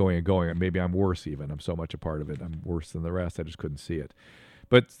the going and going. Maybe I'm worse even. I'm so much a part of it. I'm worse than the rest. I just couldn't see it.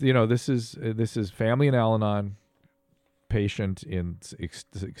 But, you know, this is family in Al-Anon, patient in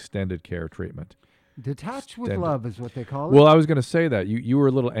extended care treatment. Detached with love is what they call it. Well, I was going to say that. You were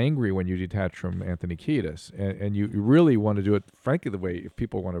a little angry when you detached from Anthony Kiedis, and you really want to do it, frankly, the way if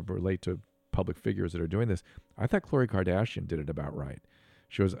people want to relate to public figures that are doing this. I thought Khloe Kardashian did it about right.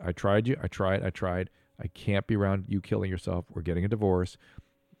 She was, I tried you, I tried. I can't be around you killing yourself. We're getting a divorce.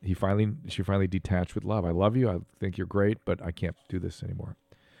 She finally detached with love. I love you. I think you're great, but I can't do this anymore.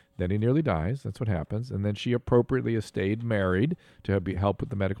 Then he nearly dies. That's what happens. And then she appropriately has stayed married to help with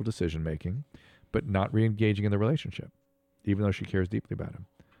the medical decision making, but not re-engaging in the relationship, even though she cares deeply about him.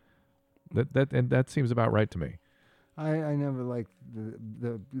 That seems about right to me. I never liked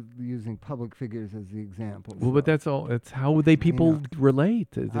the using public figures as the example. Well, but that's all. It's how people relate.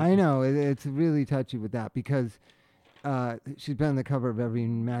 I know it's really touchy with that because she's been on the cover of every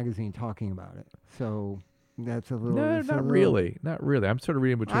magazine talking about it. So that's a little. No, not really. I'm sort of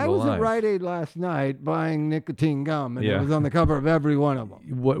reading between the lines. I was at Rite Aid last night buying nicotine gum, and it was on the cover of every one of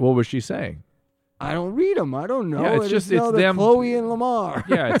them. What was she saying? I don't read them. I don't know. Yeah, it's them. Khloe and Lamar.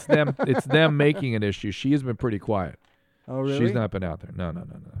 Yeah, it's them. It's them making an issue. She has been pretty quiet. Oh, really? She's not been out there. No.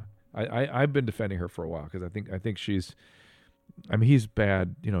 I've been defending her for a while because I think she's. I mean, he's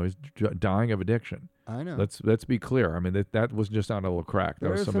bad. You know, he's dying of addiction. I know. Let's be clear. I mean, that was just on a little crack.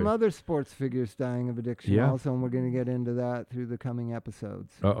 There are some other sports figures dying of addiction also, and we're going to get into that through the coming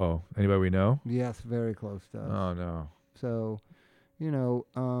episodes. Uh-oh. Anybody we know? Yes, very close to us. Oh, no. So, you know.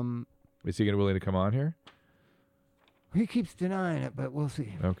 Is he willing to come on here? He keeps denying it, but we'll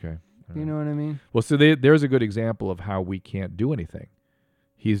see. Okay. You know what I mean? Well, so there's a good example of how we can't do anything.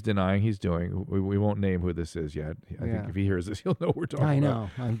 He's denying he's doing. We won't name who this is yet. I think if he hears this, he'll know what we're talking about.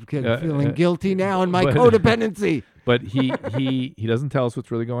 I know. I'm feeling guilty now in my codependency. But he doesn't tell us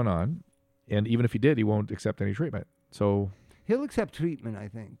what's really going on. And even if he did, he won't accept any treatment. So he'll accept treatment, I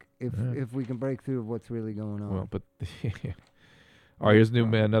think, if we can break through what's really going on. Well, but all right, here's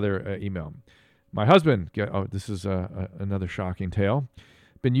another email. My husband, this is another shocking tale.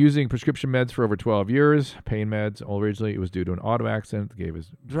 Been using prescription meds for over 12 years. Pain meds. Originally, it was due to an auto accident. Gave his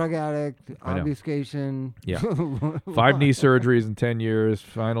drug addict, obfuscation. Yeah. 5 knee surgeries in 10 years.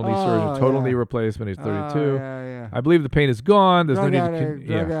 Final knee surgery, total knee replacement. He's 32. I believe the pain is gone. There's drug no addict, need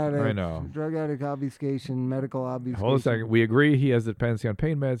drug addict, I know. Drug addict, obfuscation, medical obfuscation. Hold a second. We agree he has dependency on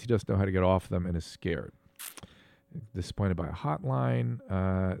pain meds. He doesn't know how to get off them and is scared. Disappointed by a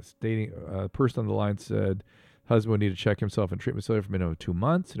hotline. Stating a person on the line said, husband would need to check himself in treatment facility for a minimum of 2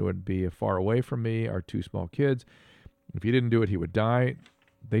 months. It would be far away from me, our 2 small kids. If he didn't do it, he would die.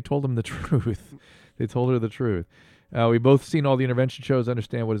 They told him the truth. They told her the truth. We've both seen all the intervention shows,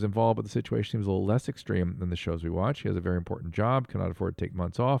 understand what is involved, but the situation seems a little less extreme than the shows we watch. He has a very important job, cannot afford to take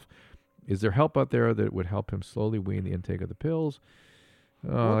months off. Is there help out there that would help him slowly wean the intake of the pills?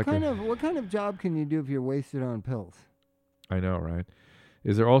 What kind of job can you do if you're wasted on pills? I know, right?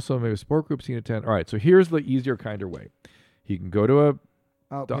 Is there also maybe sport groups he can attend? All right, so here's the easier, kinder way. He can go to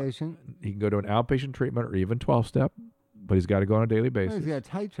outpatient. He can go to an outpatient treatment or even 12-step, but he's got to go on a daily basis. He's got to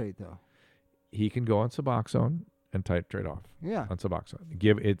titrate, though. He can go on Suboxone and titrate off. Yeah. On Suboxone.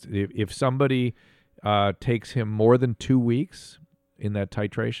 If somebody takes him more than 2 weeks in that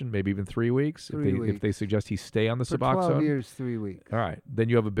titration, maybe even 3 weeks, if they suggest he stay on the Suboxone. 12 years, 3 weeks. All right. Then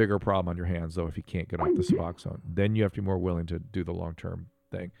you have a bigger problem on your hands, though, if he can't get off the Suboxone. Then you have to be more willing to do the long-term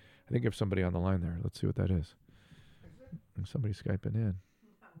thing. I think if somebody on the line there. Let's see what that is. Somebody's Skyping in.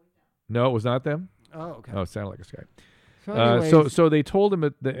 No, it was not them? Oh, okay. Oh, it sounded like a Skype. So, anyways, So they told him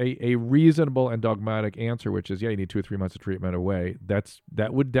a reasonable and dogmatic answer, which is, yeah, you need 2 or 3 months of treatment away. That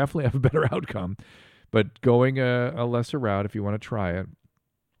would definitely have a better outcome. But going a lesser route, if you want to try it,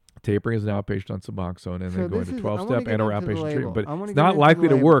 tapering as an outpatient on Suboxone, and then going to 12-step and or outpatient treatment. But it's not likely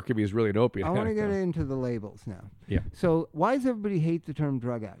to work if he's really an opiate I want to addict. get into the labels now. Yeah. So why does everybody hate the term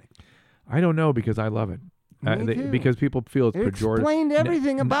drug addict? I don't know, because I love it. Me too. Because people feel it's It pejorative. explained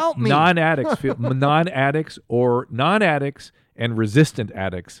everything about me. Non-addicts feel non-addicts and resistant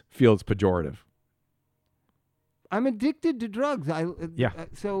addicts feel it's pejorative. I'm addicted to drugs.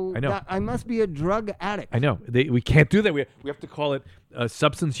 So I know. I must be a drug addict. I know. We can't do that. We have to call it a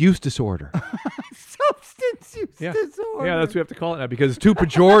substance use disorder. Substance use disorder. Yeah, that's what we have to call it now, because it's too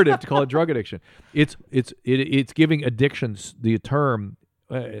pejorative to call it drug addiction. It's giving addictions the term.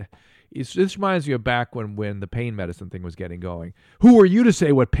 This reminds me of back when the pain medicine thing was getting going. Who are you to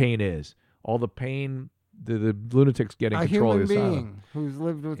say what pain is? All the pain, the lunatics getting control of the asylum. A human being who's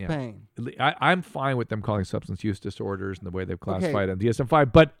lived with pain. I'm fine with them calling substance use disorders and the way they've classified it in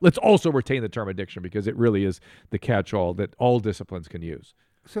DSM-5, but let's also retain the term addiction, because it really is the catch-all that all disciplines can use.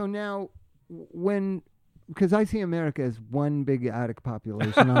 So now, because I see America as one big addict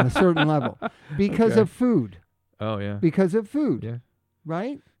population on a certain level, because of food. Oh, yeah. Because of food. Yeah.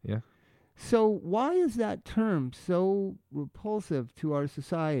 Right? Yeah. So why is that term so repulsive to our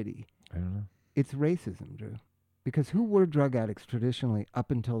society? I don't know. It's racism, Drew. Because who were drug addicts traditionally up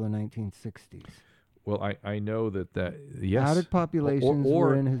until the 1960s? Well, I know that yes, addict populations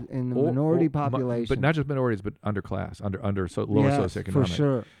were in the minority population, but not just minorities, but underclass, under lower socioeconomic. For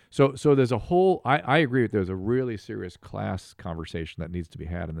sure. So there's a whole. I agree with. There's a really serious class conversation that needs to be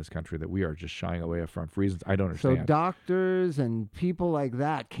had in this country that we are just shying away from for reasons I don't understand. So doctors and people like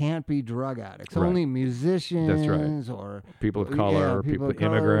that can't be drug addicts. Right. Only musicians, That's right. or people of color, people of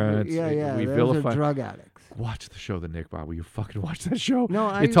immigrants. color. We those vilify are drug addicts. Watch the show, The Nick Bob. Will you fucking watch that show? No,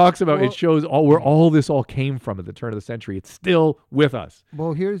 it talks about. It shows where all this all came from at the turn of the century. It's still with us.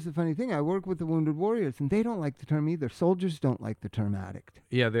 Well, here's the funny thing. I work with the Wounded Warriors, and they don't like the term either. Soldiers don't like the term addict.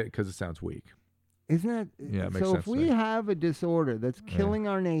 Yeah, because it sounds weak. Isn't that? Yeah, it makes so sense. If we have a disorder that's killing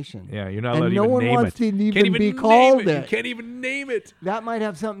our nation, you're not allowed to no even one name wants it. to even be called it. You can't even name it. That might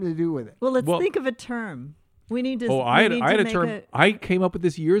have something to do with it. Well, let's think of a term. We need to. Oh, I had a term. I came up with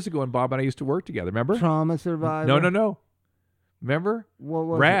this years ago, and Bob and I used to work together. Remember? Trauma survivor. No. Remember? What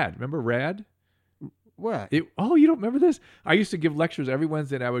was RAD. it? Remember RAD? What? You don't remember this? I used to give lectures every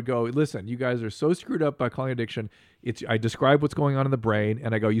Wednesday, and I would go, listen, you guys are so screwed up by calling addiction. I describe what's going on in the brain,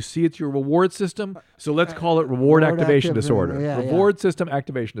 and I go, you see it's your reward system, so let's call it reward activation disorder. Reward system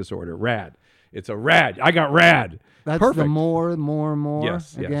activation disorder, RAD. It's a RAD. I got RAD. That's perfect. The more.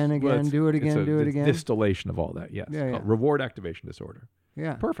 Yes. Again, Well, do it again, do it again. Distillation of all that, yes. Yeah. Reward activation disorder.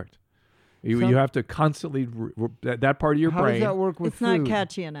 Yeah. Perfect. You have to constantly that part of your brain. How does that work with food? It's not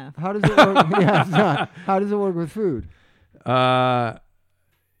catchy enough. How does it work? Yeah, it's not. How does it work with food?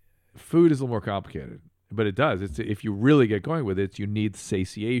 Food is a little more complicated, but it does. It's if you really get going with it, you need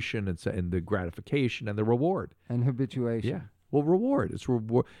satiation and the gratification and the reward and habituation. Yeah. Well, reward. It's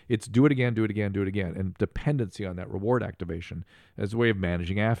reward. It's do it again, and dependency on that reward activation as a way of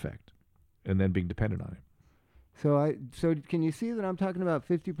managing affect, and then being dependent on it. So can you see that I'm talking about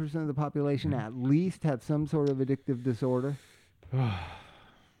 50% of the population at least have some sort of addictive disorder?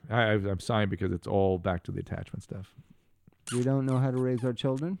 I'm sighing because it's all back to the attachment stuff. We don't know how to raise our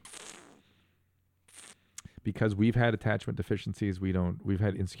children? Because we've had attachment deficiencies, we've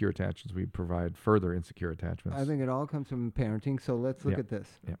had insecure attachments, we provide further insecure attachments. I think it all comes from parenting, so let's look at this.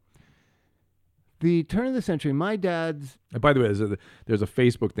 Yeah. The turn of the century, my dad's... And by the way, there's a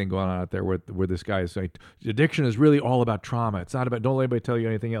Facebook thing going on out there where this guy is saying, addiction is really all about trauma. It's not about, don't let anybody tell you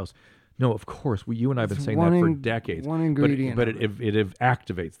anything else. No, of course. You and I have been saying that for decades. One ingredient. But it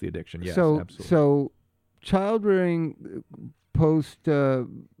activates the addiction, yes, absolutely. So child rearing post,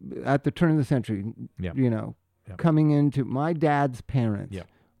 at the turn of the century, coming into my dad's parents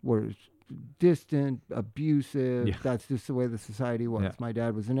were distant, abusive. Yeah. That's just the way the society was. Yeah. My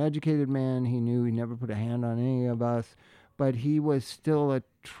dad was an educated man. He knew he never put a hand on any of us, but he was still a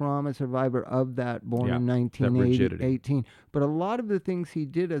trauma survivor of that, born in 1918. But a lot of the things he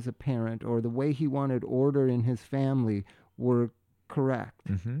did as a parent, or the way he wanted order in his family, were correct.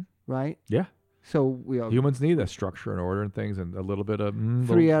 Mm-hmm. Right? Yeah. So humans need that structure and order and things, and a little bit of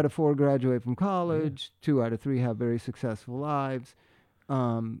 3 out of 4 graduate from college. 2 out of 3 have very successful lives.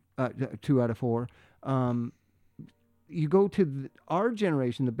 2 out of 4. You go to our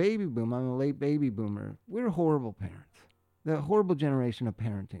generation, the baby boom. I'm a late baby boomer. We're horrible parents. The horrible generation of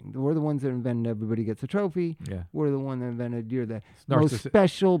parenting. We're the ones that invented everybody gets a trophy. Yeah. We're the one that invented you're the It's most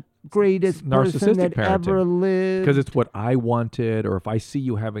special, greatest person that ever lived. Because it's what I wanted, or if I see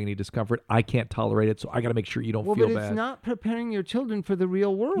you having any discomfort, I can't tolerate it, so I got to make sure you don't feel bad. But it's not preparing your children for the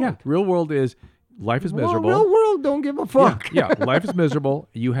real world. Yeah, real world is life is miserable. Real world don't give a fuck. Yeah, life is miserable.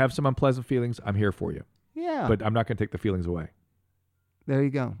 You have some unpleasant feelings. I'm here for you. Yeah. But I'm not going to take the feelings away. There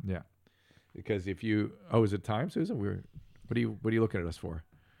you go. Yeah. Because if you, is it time, Susan? What are you looking at us for?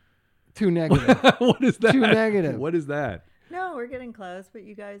 Too negative. What is that? Too negative. What is that? No, we're getting close, but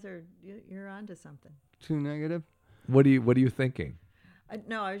you guys you're onto something. Too negative. What are you thinking?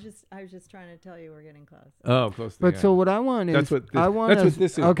 No, I was just trying to tell you we're getting close. Oh, close. To But the so end. what I want is That's what this, I want that's what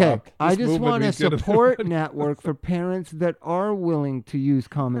this is. okay. Bob. I This just movement want a we've got to- support network for parents that are willing to use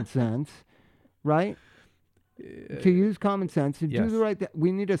common sense, right? To use common sense to do Yes. the right thing.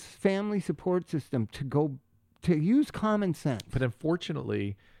 We need a family support system to use common sense. But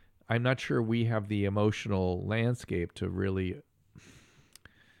unfortunately, I'm not sure we have the emotional landscape to really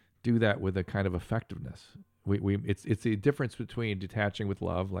do that with a kind of effectiveness. It's the difference between detaching with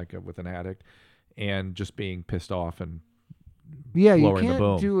love, like with an addict, and just being pissed off and Yeah, you blowing the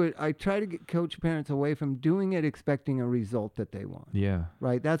boom. can't do it. I try to coach parents away from doing it expecting a result that they want. Yeah.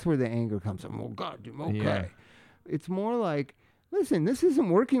 Right? That's where the anger comes from. Oh, God, okay. Yeah. It's more like, listen, this isn't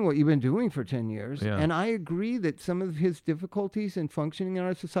working what you've been doing for 10 years. Yeah. And I agree that some of his difficulties in functioning in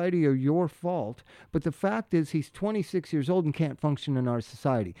our society are your fault. But the fact is he's 26 years old and can't function in our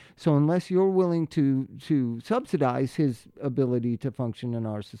society. So unless you're willing to subsidize his ability to function in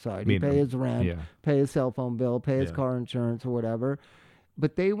our society, pay his rent, pay his cell phone bill, pay his car insurance or whatever.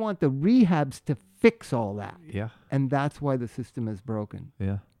 But they want the rehabs to fix all that. Yeah. And that's why the system is broken.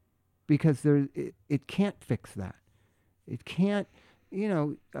 Yeah. Because it can't fix that. It can't,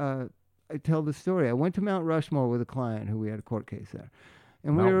 I tell the story. I went to Mount Rushmore with a client who we had a court case there.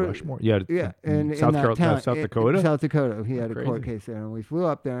 And Mount we were, Rushmore? Yeah. in South that town, South Dakota? In South Dakota. He had a Crazy. court case there. And we flew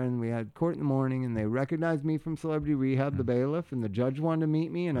up there and we had court in the morning and they recognized me from Celebrity Rehab, the bailiff, and the judge wanted to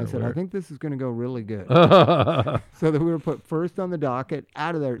meet me. And I said, I think this is going to go really good. So that we were put first on the docket,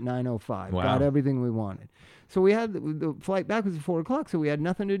 out of there at 9:05. Wow. Got everything we wanted. So we had the flight back was at 4 o'clock, so we had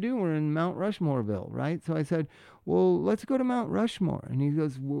nothing to do. We're in Mount Rushmoreville, right? So I said, well, let's go to Mount Rushmore. And he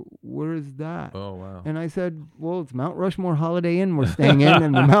goes, where is that? Oh, wow. And I said, well, it's Mount Rushmore Holiday Inn we're staying in,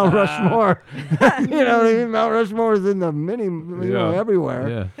 and the Mount Rushmore, you know what I mean? Mount Rushmore is in the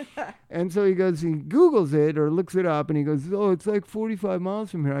everywhere. Yeah. And so he goes, he Googles it or looks it up, and he goes, oh, it's like 45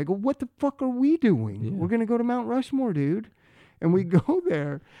 miles from here. I go, what the fuck are we doing? Yeah. We're going to go to Mount Rushmore, dude. And we go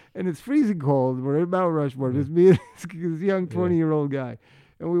there, and it's freezing cold. We're at Mount Rushmore, just me and this young 20-year-old guy.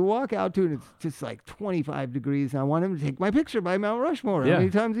 And we walk out to it, and it's just like 25 degrees. And I want him to take my picture by Mount Rushmore. Yeah. How many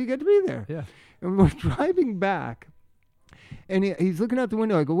times do you get to be there? Yeah. And we're driving back, and he's looking out the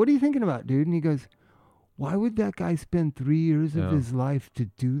window. I go, what are you thinking about, dude? And he goes, why would that guy spend 3 years of his life to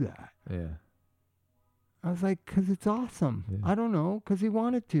do that? Yeah. I was like, because it's awesome. Yeah. I don't know, because he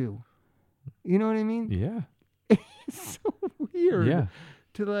wanted to. You know what I mean? Yeah. It's so weird. Yeah.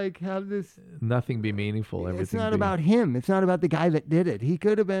 To like have this. Nothing be meaningful. Everything It's not be, about him. It's not about the guy that did it. He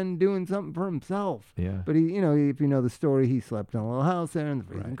could have been doing something for himself. Yeah. But he, if you know the story, he slept in a little house there in the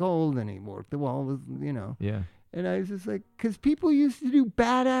freezing Right. cold, and he worked the walls, Yeah. And I was just like, because people used to do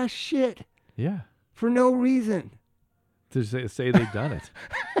badass shit Yeah. for no reason. To say they've done it.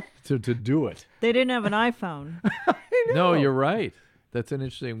 to do it. They didn't have an iPhone. No, you're right. That's an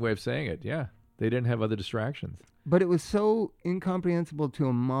interesting way of saying it. Yeah. They didn't have other distractions. But it was so incomprehensible to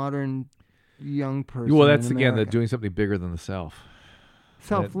a modern young person. Well, that's in again America. doing something bigger than the self.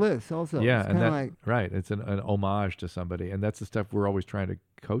 Selfless, also. Yeah, It's and kinda that like, right. It's an homage to somebody, and that's the stuff we're always trying to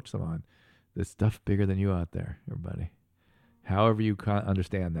coach them on. This stuff bigger than you out there, everybody. However you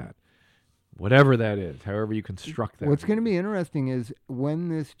understand that, whatever that is, however you construct that. what's going to be interesting is when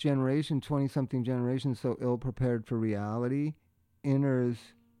this generation, 20-something generation, so ill-prepared for reality, enters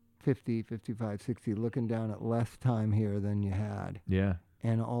 50, 55, 60, looking down at less time here than you had. Yeah.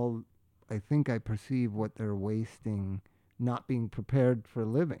 And I think I perceive what they're wasting not being prepared for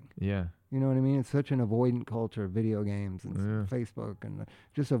living. Yeah. You know what I mean? It's such an avoidant culture, video games and Yeah. Facebook, and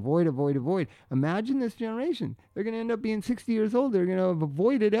just avoid. Imagine this generation. They're going to end up being 60 years old. They're going to have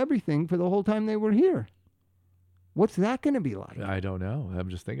avoided everything for the whole time they were here. What's that going to be like? I don't know. I'm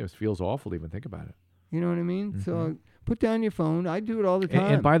just thinking it feels awful to even think about it. You know what I mean? So put down your phone. I do it all the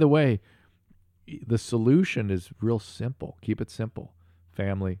time. And by the way, the solution is real simple. Keep it simple.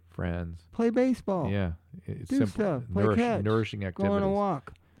 Family, friends. Play baseball. Yeah. It's Do simple. stuff. Play catch. Nourishing Go activities. on a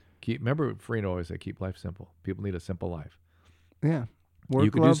walk. Remember, Farina always said, keep life simple. People need a simple life. Yeah. Work,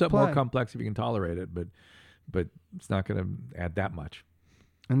 you can love, do something more play. complex if you can tolerate it, but but it's not going to add that much.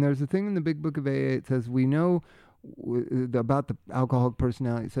 And there's a thing in the Big Book of AA. It says we know about the alcoholic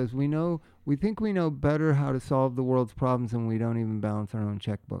personality. It says we think we know better how to solve the world's problems, and we don't even balance our own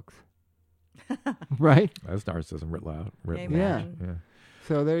checkbooks. Right? That's narcissism writ loud. Yeah.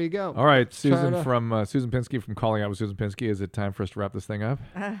 So there you go. All right, Susan from Susan Pinsky from Calling Out with Susan Pinsky. Is it time for us to wrap this thing up?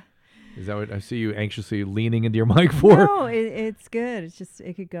 Is that what I see you anxiously leaning into your mic for? No, it's good. It's just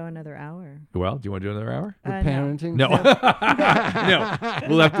it could go another hour. Well, do you want to do another hour? The parenting? No. No.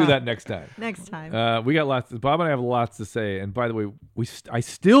 We'll have to do that next time. Next time. We got lots. Bob and I have lots to say. And by the way, I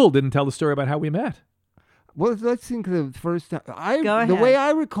still didn't tell the story about how we met. Well, let's think of the first time. Go ahead. The way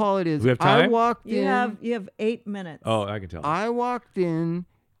I recall it is, we have time? I walked in. You have 8 minutes. Oh, I can tell. I walked in,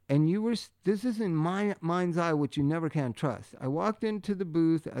 and you were. This is in my mind's eye, which you never can trust. I walked into the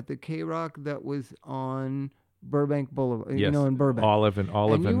booth at the K-Rock that was on Burbank Boulevard. Yes. In Burbank. Olive and you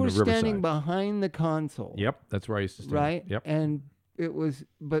were Riverside. standing behind the console. Yep, that's where I used to stand. Right. Yep. And it was.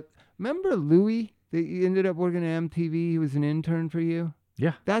 But remember Louis that you ended up working at MTV? He was an intern for you.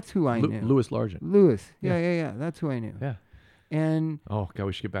 Yeah. That's who I knew. Louis Largent. Louis. Yeah. That's who I knew. Yeah. And oh God,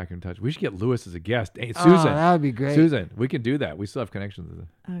 we should get back in touch. We should get Louis as a guest. Hey, oh, Susan, that would be great. Susan, we can do that. We still have connections with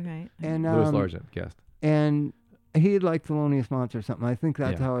Okay. And Louis Largent guest. And he had like Thelonious Monster or something. I think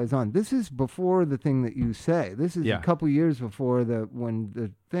that's Yeah. how I was on. This is before the thing that you say. This is Yeah. a couple years before the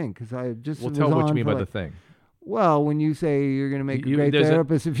thing, because I just Well, was tell what you on mean for by like, the thing. Well, when you say you're going to make a You- great there's a-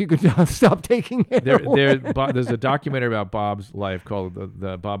 therapist if you could stop taking it. There's a documentary about Bob's life called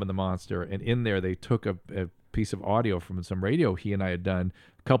the Bob and the Monster, and in there they took a piece of audio from some radio he and I had done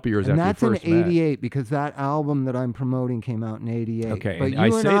a couple years And after we that's first in met. '88 because that album that I'm promoting came out in '88. Okay, but and you I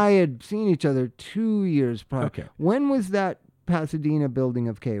and say- I had seen each other 2 years prior. Okay. When was that Pasadena building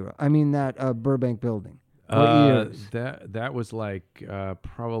of K-Rock? I mean that Burbank building. What years? That was like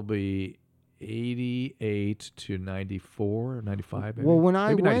probably 88 to 94, 95. Maybe. Well, when I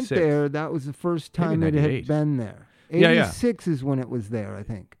Maybe went 96. there, that was the first Maybe time it had 98. been there. Yeah, yeah. 86 is when it was there, I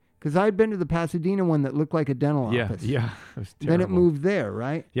think. Because I'd been to the Pasadena one that looked like a dental Yeah, office. yeah. It was Then it terrible. moved there,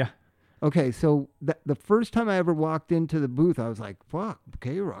 right? Yeah. Okay, so the first time I ever walked into the booth, I was like, fuck,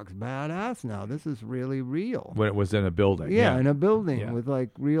 K-Rock's badass now. This is really real. When it was in a building. Yeah, in a building Yeah. with like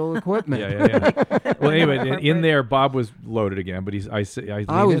real equipment. Yeah. Well, anyway, in there, Bob was loaded again, but I I leaned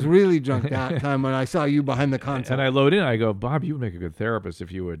was in, really drunk that time when I saw you behind the console. and I load in. I go, Bob, you would make a good therapist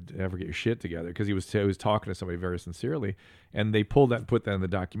if you would ever get your shit together, because he was talking to somebody very sincerely, and they put that in the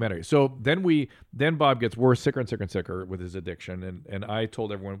documentary. So then Bob gets worse, sicker and sicker and sicker with his addiction, and I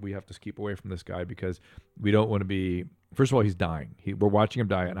told everyone we have to keep away from this guy because we don't want to be. First of all, he's dying. We're watching him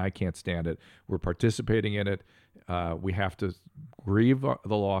die, and I can't stand it. We're participating in it. We have to grieve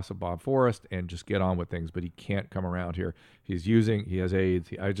the loss of Bob Forrest and just get on with things. But he can't come around here. He has AIDS.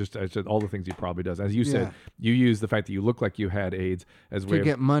 I said all the things he probably does. As you said, you use the fact that you look like you had AIDS as a way to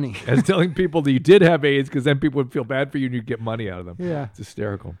get money. as telling people that you did have AIDS, because then people would feel bad for you and you'd get money out of them. Yeah. It's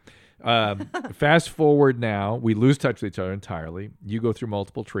hysterical. Fast forward now, we lose touch with each other entirely. You go through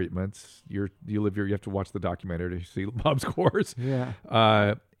multiple treatments. You have to watch the documentary to see Bob's course. Yeah.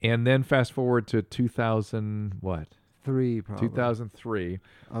 And then fast forward to 2000, what? 2003.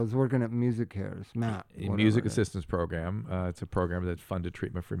 I was working at Music Cares, Matt. Music Assistance Program. It's a program that funded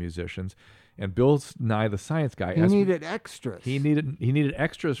treatment for musicians. And Bill Nye, the science guy, He needed extras. He needed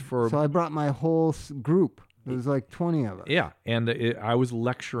extras for. So I brought my whole group. There was like 20 of us. Yeah, and I was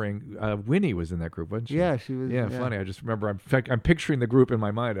lecturing. Winnie was in that group, wasn't she? Yeah, she was. Yeah, funny. I just remember. I'm picturing the group in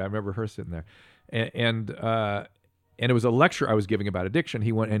my mind. I remember her sitting there, and it was a lecture I was giving about addiction.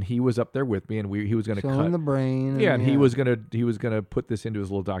 He went and he was up there with me, and he was going to cut the brain. Yeah, and he was gonna put this into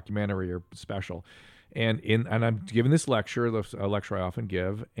his little documentary or special. And I'm giving this lecture, a lecture I often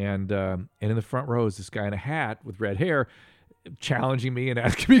give, and in the front row is this guy in a hat with red hair, challenging me and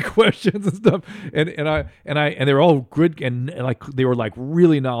asking me questions and stuff, and they were all good and like they were like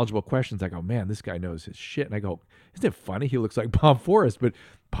really knowledgeable questions. I go, man, this guy knows his shit, and I go, isn't it funny? He looks like Bob Forrest, but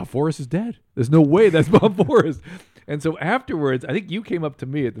Bob Forrest is dead. There's no way that's Bob Forrest. And so afterwards, I think you came up to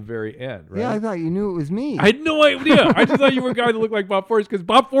me at the very end, right? Yeah, I thought you knew it was me. I had no idea. I just thought you were a guy that looked like Bob Forrest because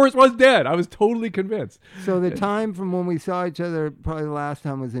Bob Forrest was dead. I was totally convinced. So the time from when we saw each other, probably the last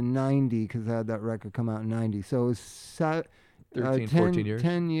time was in 90 because I had that record come out in 90. So it was 13, 14 years?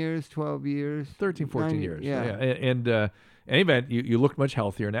 10 years, 12 years. 13, 14 90, years. Yeah. And in any event, you looked much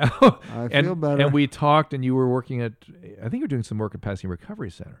healthier now. I feel better. And we talked, and you were working at, I think you were doing some work at Pasadena Recovery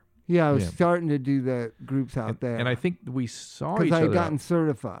Center. Yeah, I was Yeah. starting to do the groups out there. And I think we saw each because I other. had gotten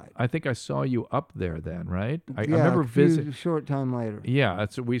certified. I think I saw you up there then, right? I Yeah, remember a few visiting. short time later. Yeah,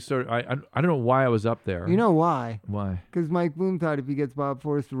 that's we sort. I don't know why I was up there. You know why? why? Because Mike Bloom thought if he gets Bob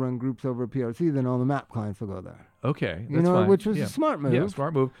Forrest to run groups over at PRC, then all the map clients will go there. Okay, You that's know, fine. which was yeah. a smart move. Yeah,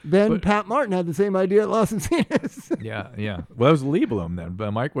 smart move. Then But- Pat Martin had the same idea at Los Angeles. Yeah, yeah. Well, that was Lee Bloom then,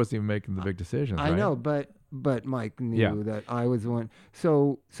 but Mike wasn't even making the big decisions. I right? know, but Mike knew Yeah. that I was the one.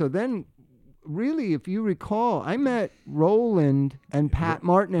 So then, really, if you recall, I met Roland and Pat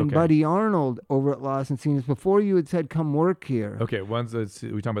Martin and Okay. Buddy Arnold over at Los Angeles before you had said come work here. Okay, one's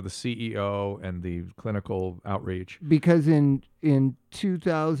we talking about the CEO and the clinical outreach. Because in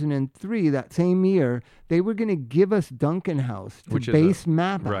 2003, that same year, they were going to give us Duncan House to Which is base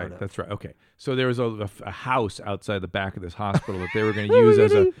map out Right, of. that's right. Okay, so there was a house outside the back of this hospital that they were going to use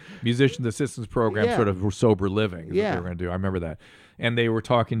as a musician assistance program, Yeah. sort of sober living. Is what Yeah. they were going to do. I remember that. And they were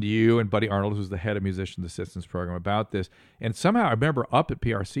talking to you and Buddy Arnold, who's the head of musician assistance program, about this. And somehow I remember up at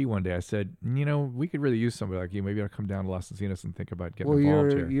PRC one day, I said, we could really use somebody like you. Maybe I'll come down to Los Angeles and think about getting Well,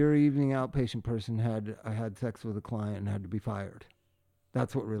 involved here. your evening outpatient person had sex with a client and had to be fired.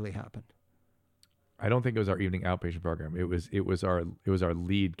 That's what really happened. I don't think it was our evening outpatient program. It was our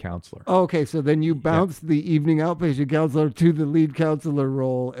lead counselor. Oh, okay, so then you bounced the evening outpatient counselor to the lead counselor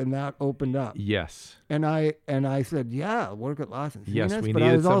role, and that opened up. Yes. And I said, yeah, I'll work at Los Angeles. Yes, we but I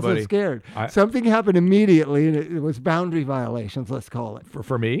needed was also somebody- scared. Something happened immediately, and it was boundary violations. Let's call it.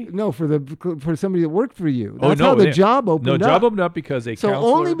 For me? No, for somebody that worked for you. Oh, That's no, how the yeah. job opened No, up. job opened up because a So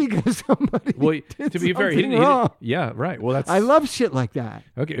counselor. only because somebody Well, did to be fair, he something didn't. wrong. Yeah, right. Well, that's. I love shit like that.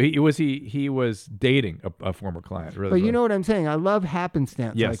 Okay, he was dating a former client. Really, But you was. know what I'm saying? I love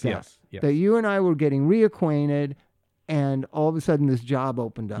happenstance Yes, like that. yes. That you and I were getting reacquainted, and all of a sudden this job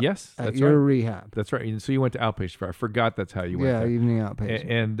opened up. Yes, at that's your right. rehab. That's right. And so you went to outpatient. I forgot that's how you went. Yeah, there. evening outpatient.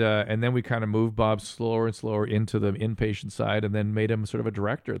 And then we kind of moved Bob slower and slower into the inpatient side, and then made him sort of a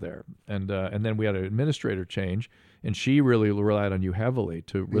director there. And then we had an administrator change, and she really relied on you heavily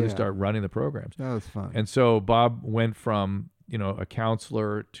to really Yeah. start running the programs. That was fun. And so Bob went from a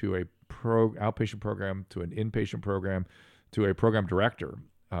counselor to a outpatient program to an inpatient program to a program director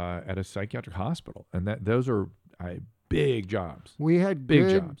at a psychiatric hospital, and those are big jobs. We had big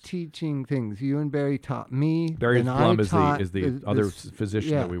good jobs. teaching things. You and Barry taught me. Barry then Plum I is taught the other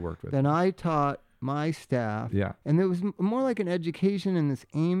physician that we worked with. Then I taught my staff. Yeah. And it was more like an education and this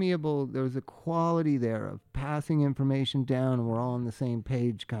amiable, there was a quality there of passing information down, and we're all on the same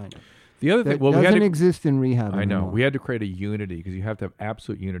page kind of. The other That thing, well, we had doesn't to, exist in rehab I know. anymore. We had to create a unity because you have to have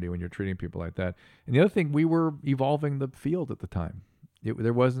absolute unity when you're treating people like that. And the other thing, we were evolving the field at the time.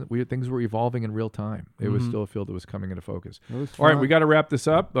 Things were evolving in real time. It was still a field that was coming into focus. It was All right, fun. we got to wrap this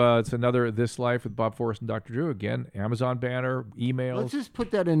up. It's another This Life with Bob Forrest and Dr. Drew. Again, Amazon banner, emails. Let's just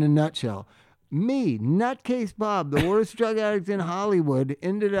put that in a nutshell. Me, Nutcase Bob, the worst drug addict in Hollywood,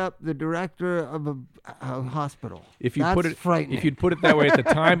 ended up the director of a hospital. If you That's put it, frightening. if you'd put it that way at the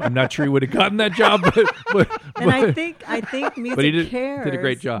time, I'm not sure he would have gotten that job. But And I think Music But he did Cares a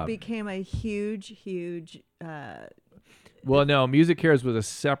great job. became a huge well, no, Music Cares was a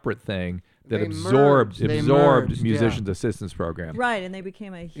separate thing that They absorbed merged. They absorbed merged, musicians assistance program. right, and they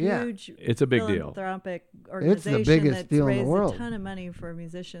became a Yeah. huge It's a big deal. philanthropic It's organization the biggest that's deal in the raised world. a ton of money for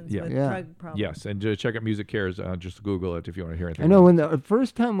musicians Yeah. with Yeah. drug problems. Yes, and check out Music Cares. Just Google it if you want to hear anything. I know when the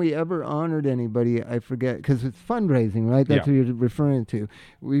first time we ever honored anybody, I forget, because it's fundraising, right? That's Yeah. what you're referring to.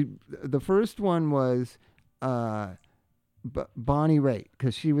 The first one was Bonnie Raitt,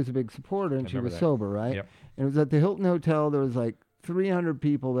 because she was a big supporter and I she remember was that. sober, right? Yep. And it was at the Hilton Hotel. There was like 300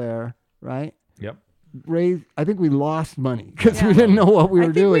 people there, right? Yep. I think we lost money because we Yeah. didn't know what we were I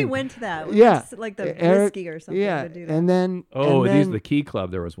think doing. we went to that. It Yeah. was like the Eric- whiskey or something. Yeah, would do that. and then Oh, and these then- the Key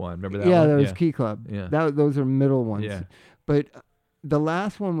Club. There was one. Remember that yeah, one? there was Key Club. Yeah. Those are middle ones. Yeah. But the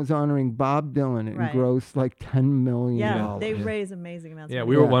last one was honoring Bob Dylan and Right. grossed like $10 million. Yeah, they raise amazing amounts. Yeah, of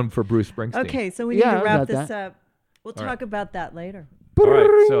we money. were one for Bruce Springsteen. Okay, so we Yeah, need I to wrap got this that. up. We'll All talk about that later. All right.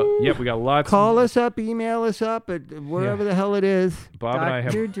 So, yep, we got lots. Call us up, email us up at wherever the hell it is. Bob and I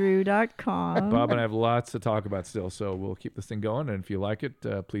have DrDrew.com. Bob and I have lots to talk about still, so we'll keep this thing going. And if you like it,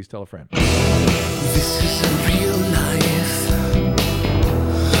 please tell a friend. This is a real life.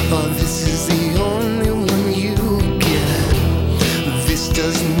 Oh, this is the only one you get. This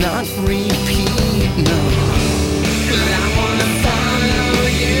does not repeat, no.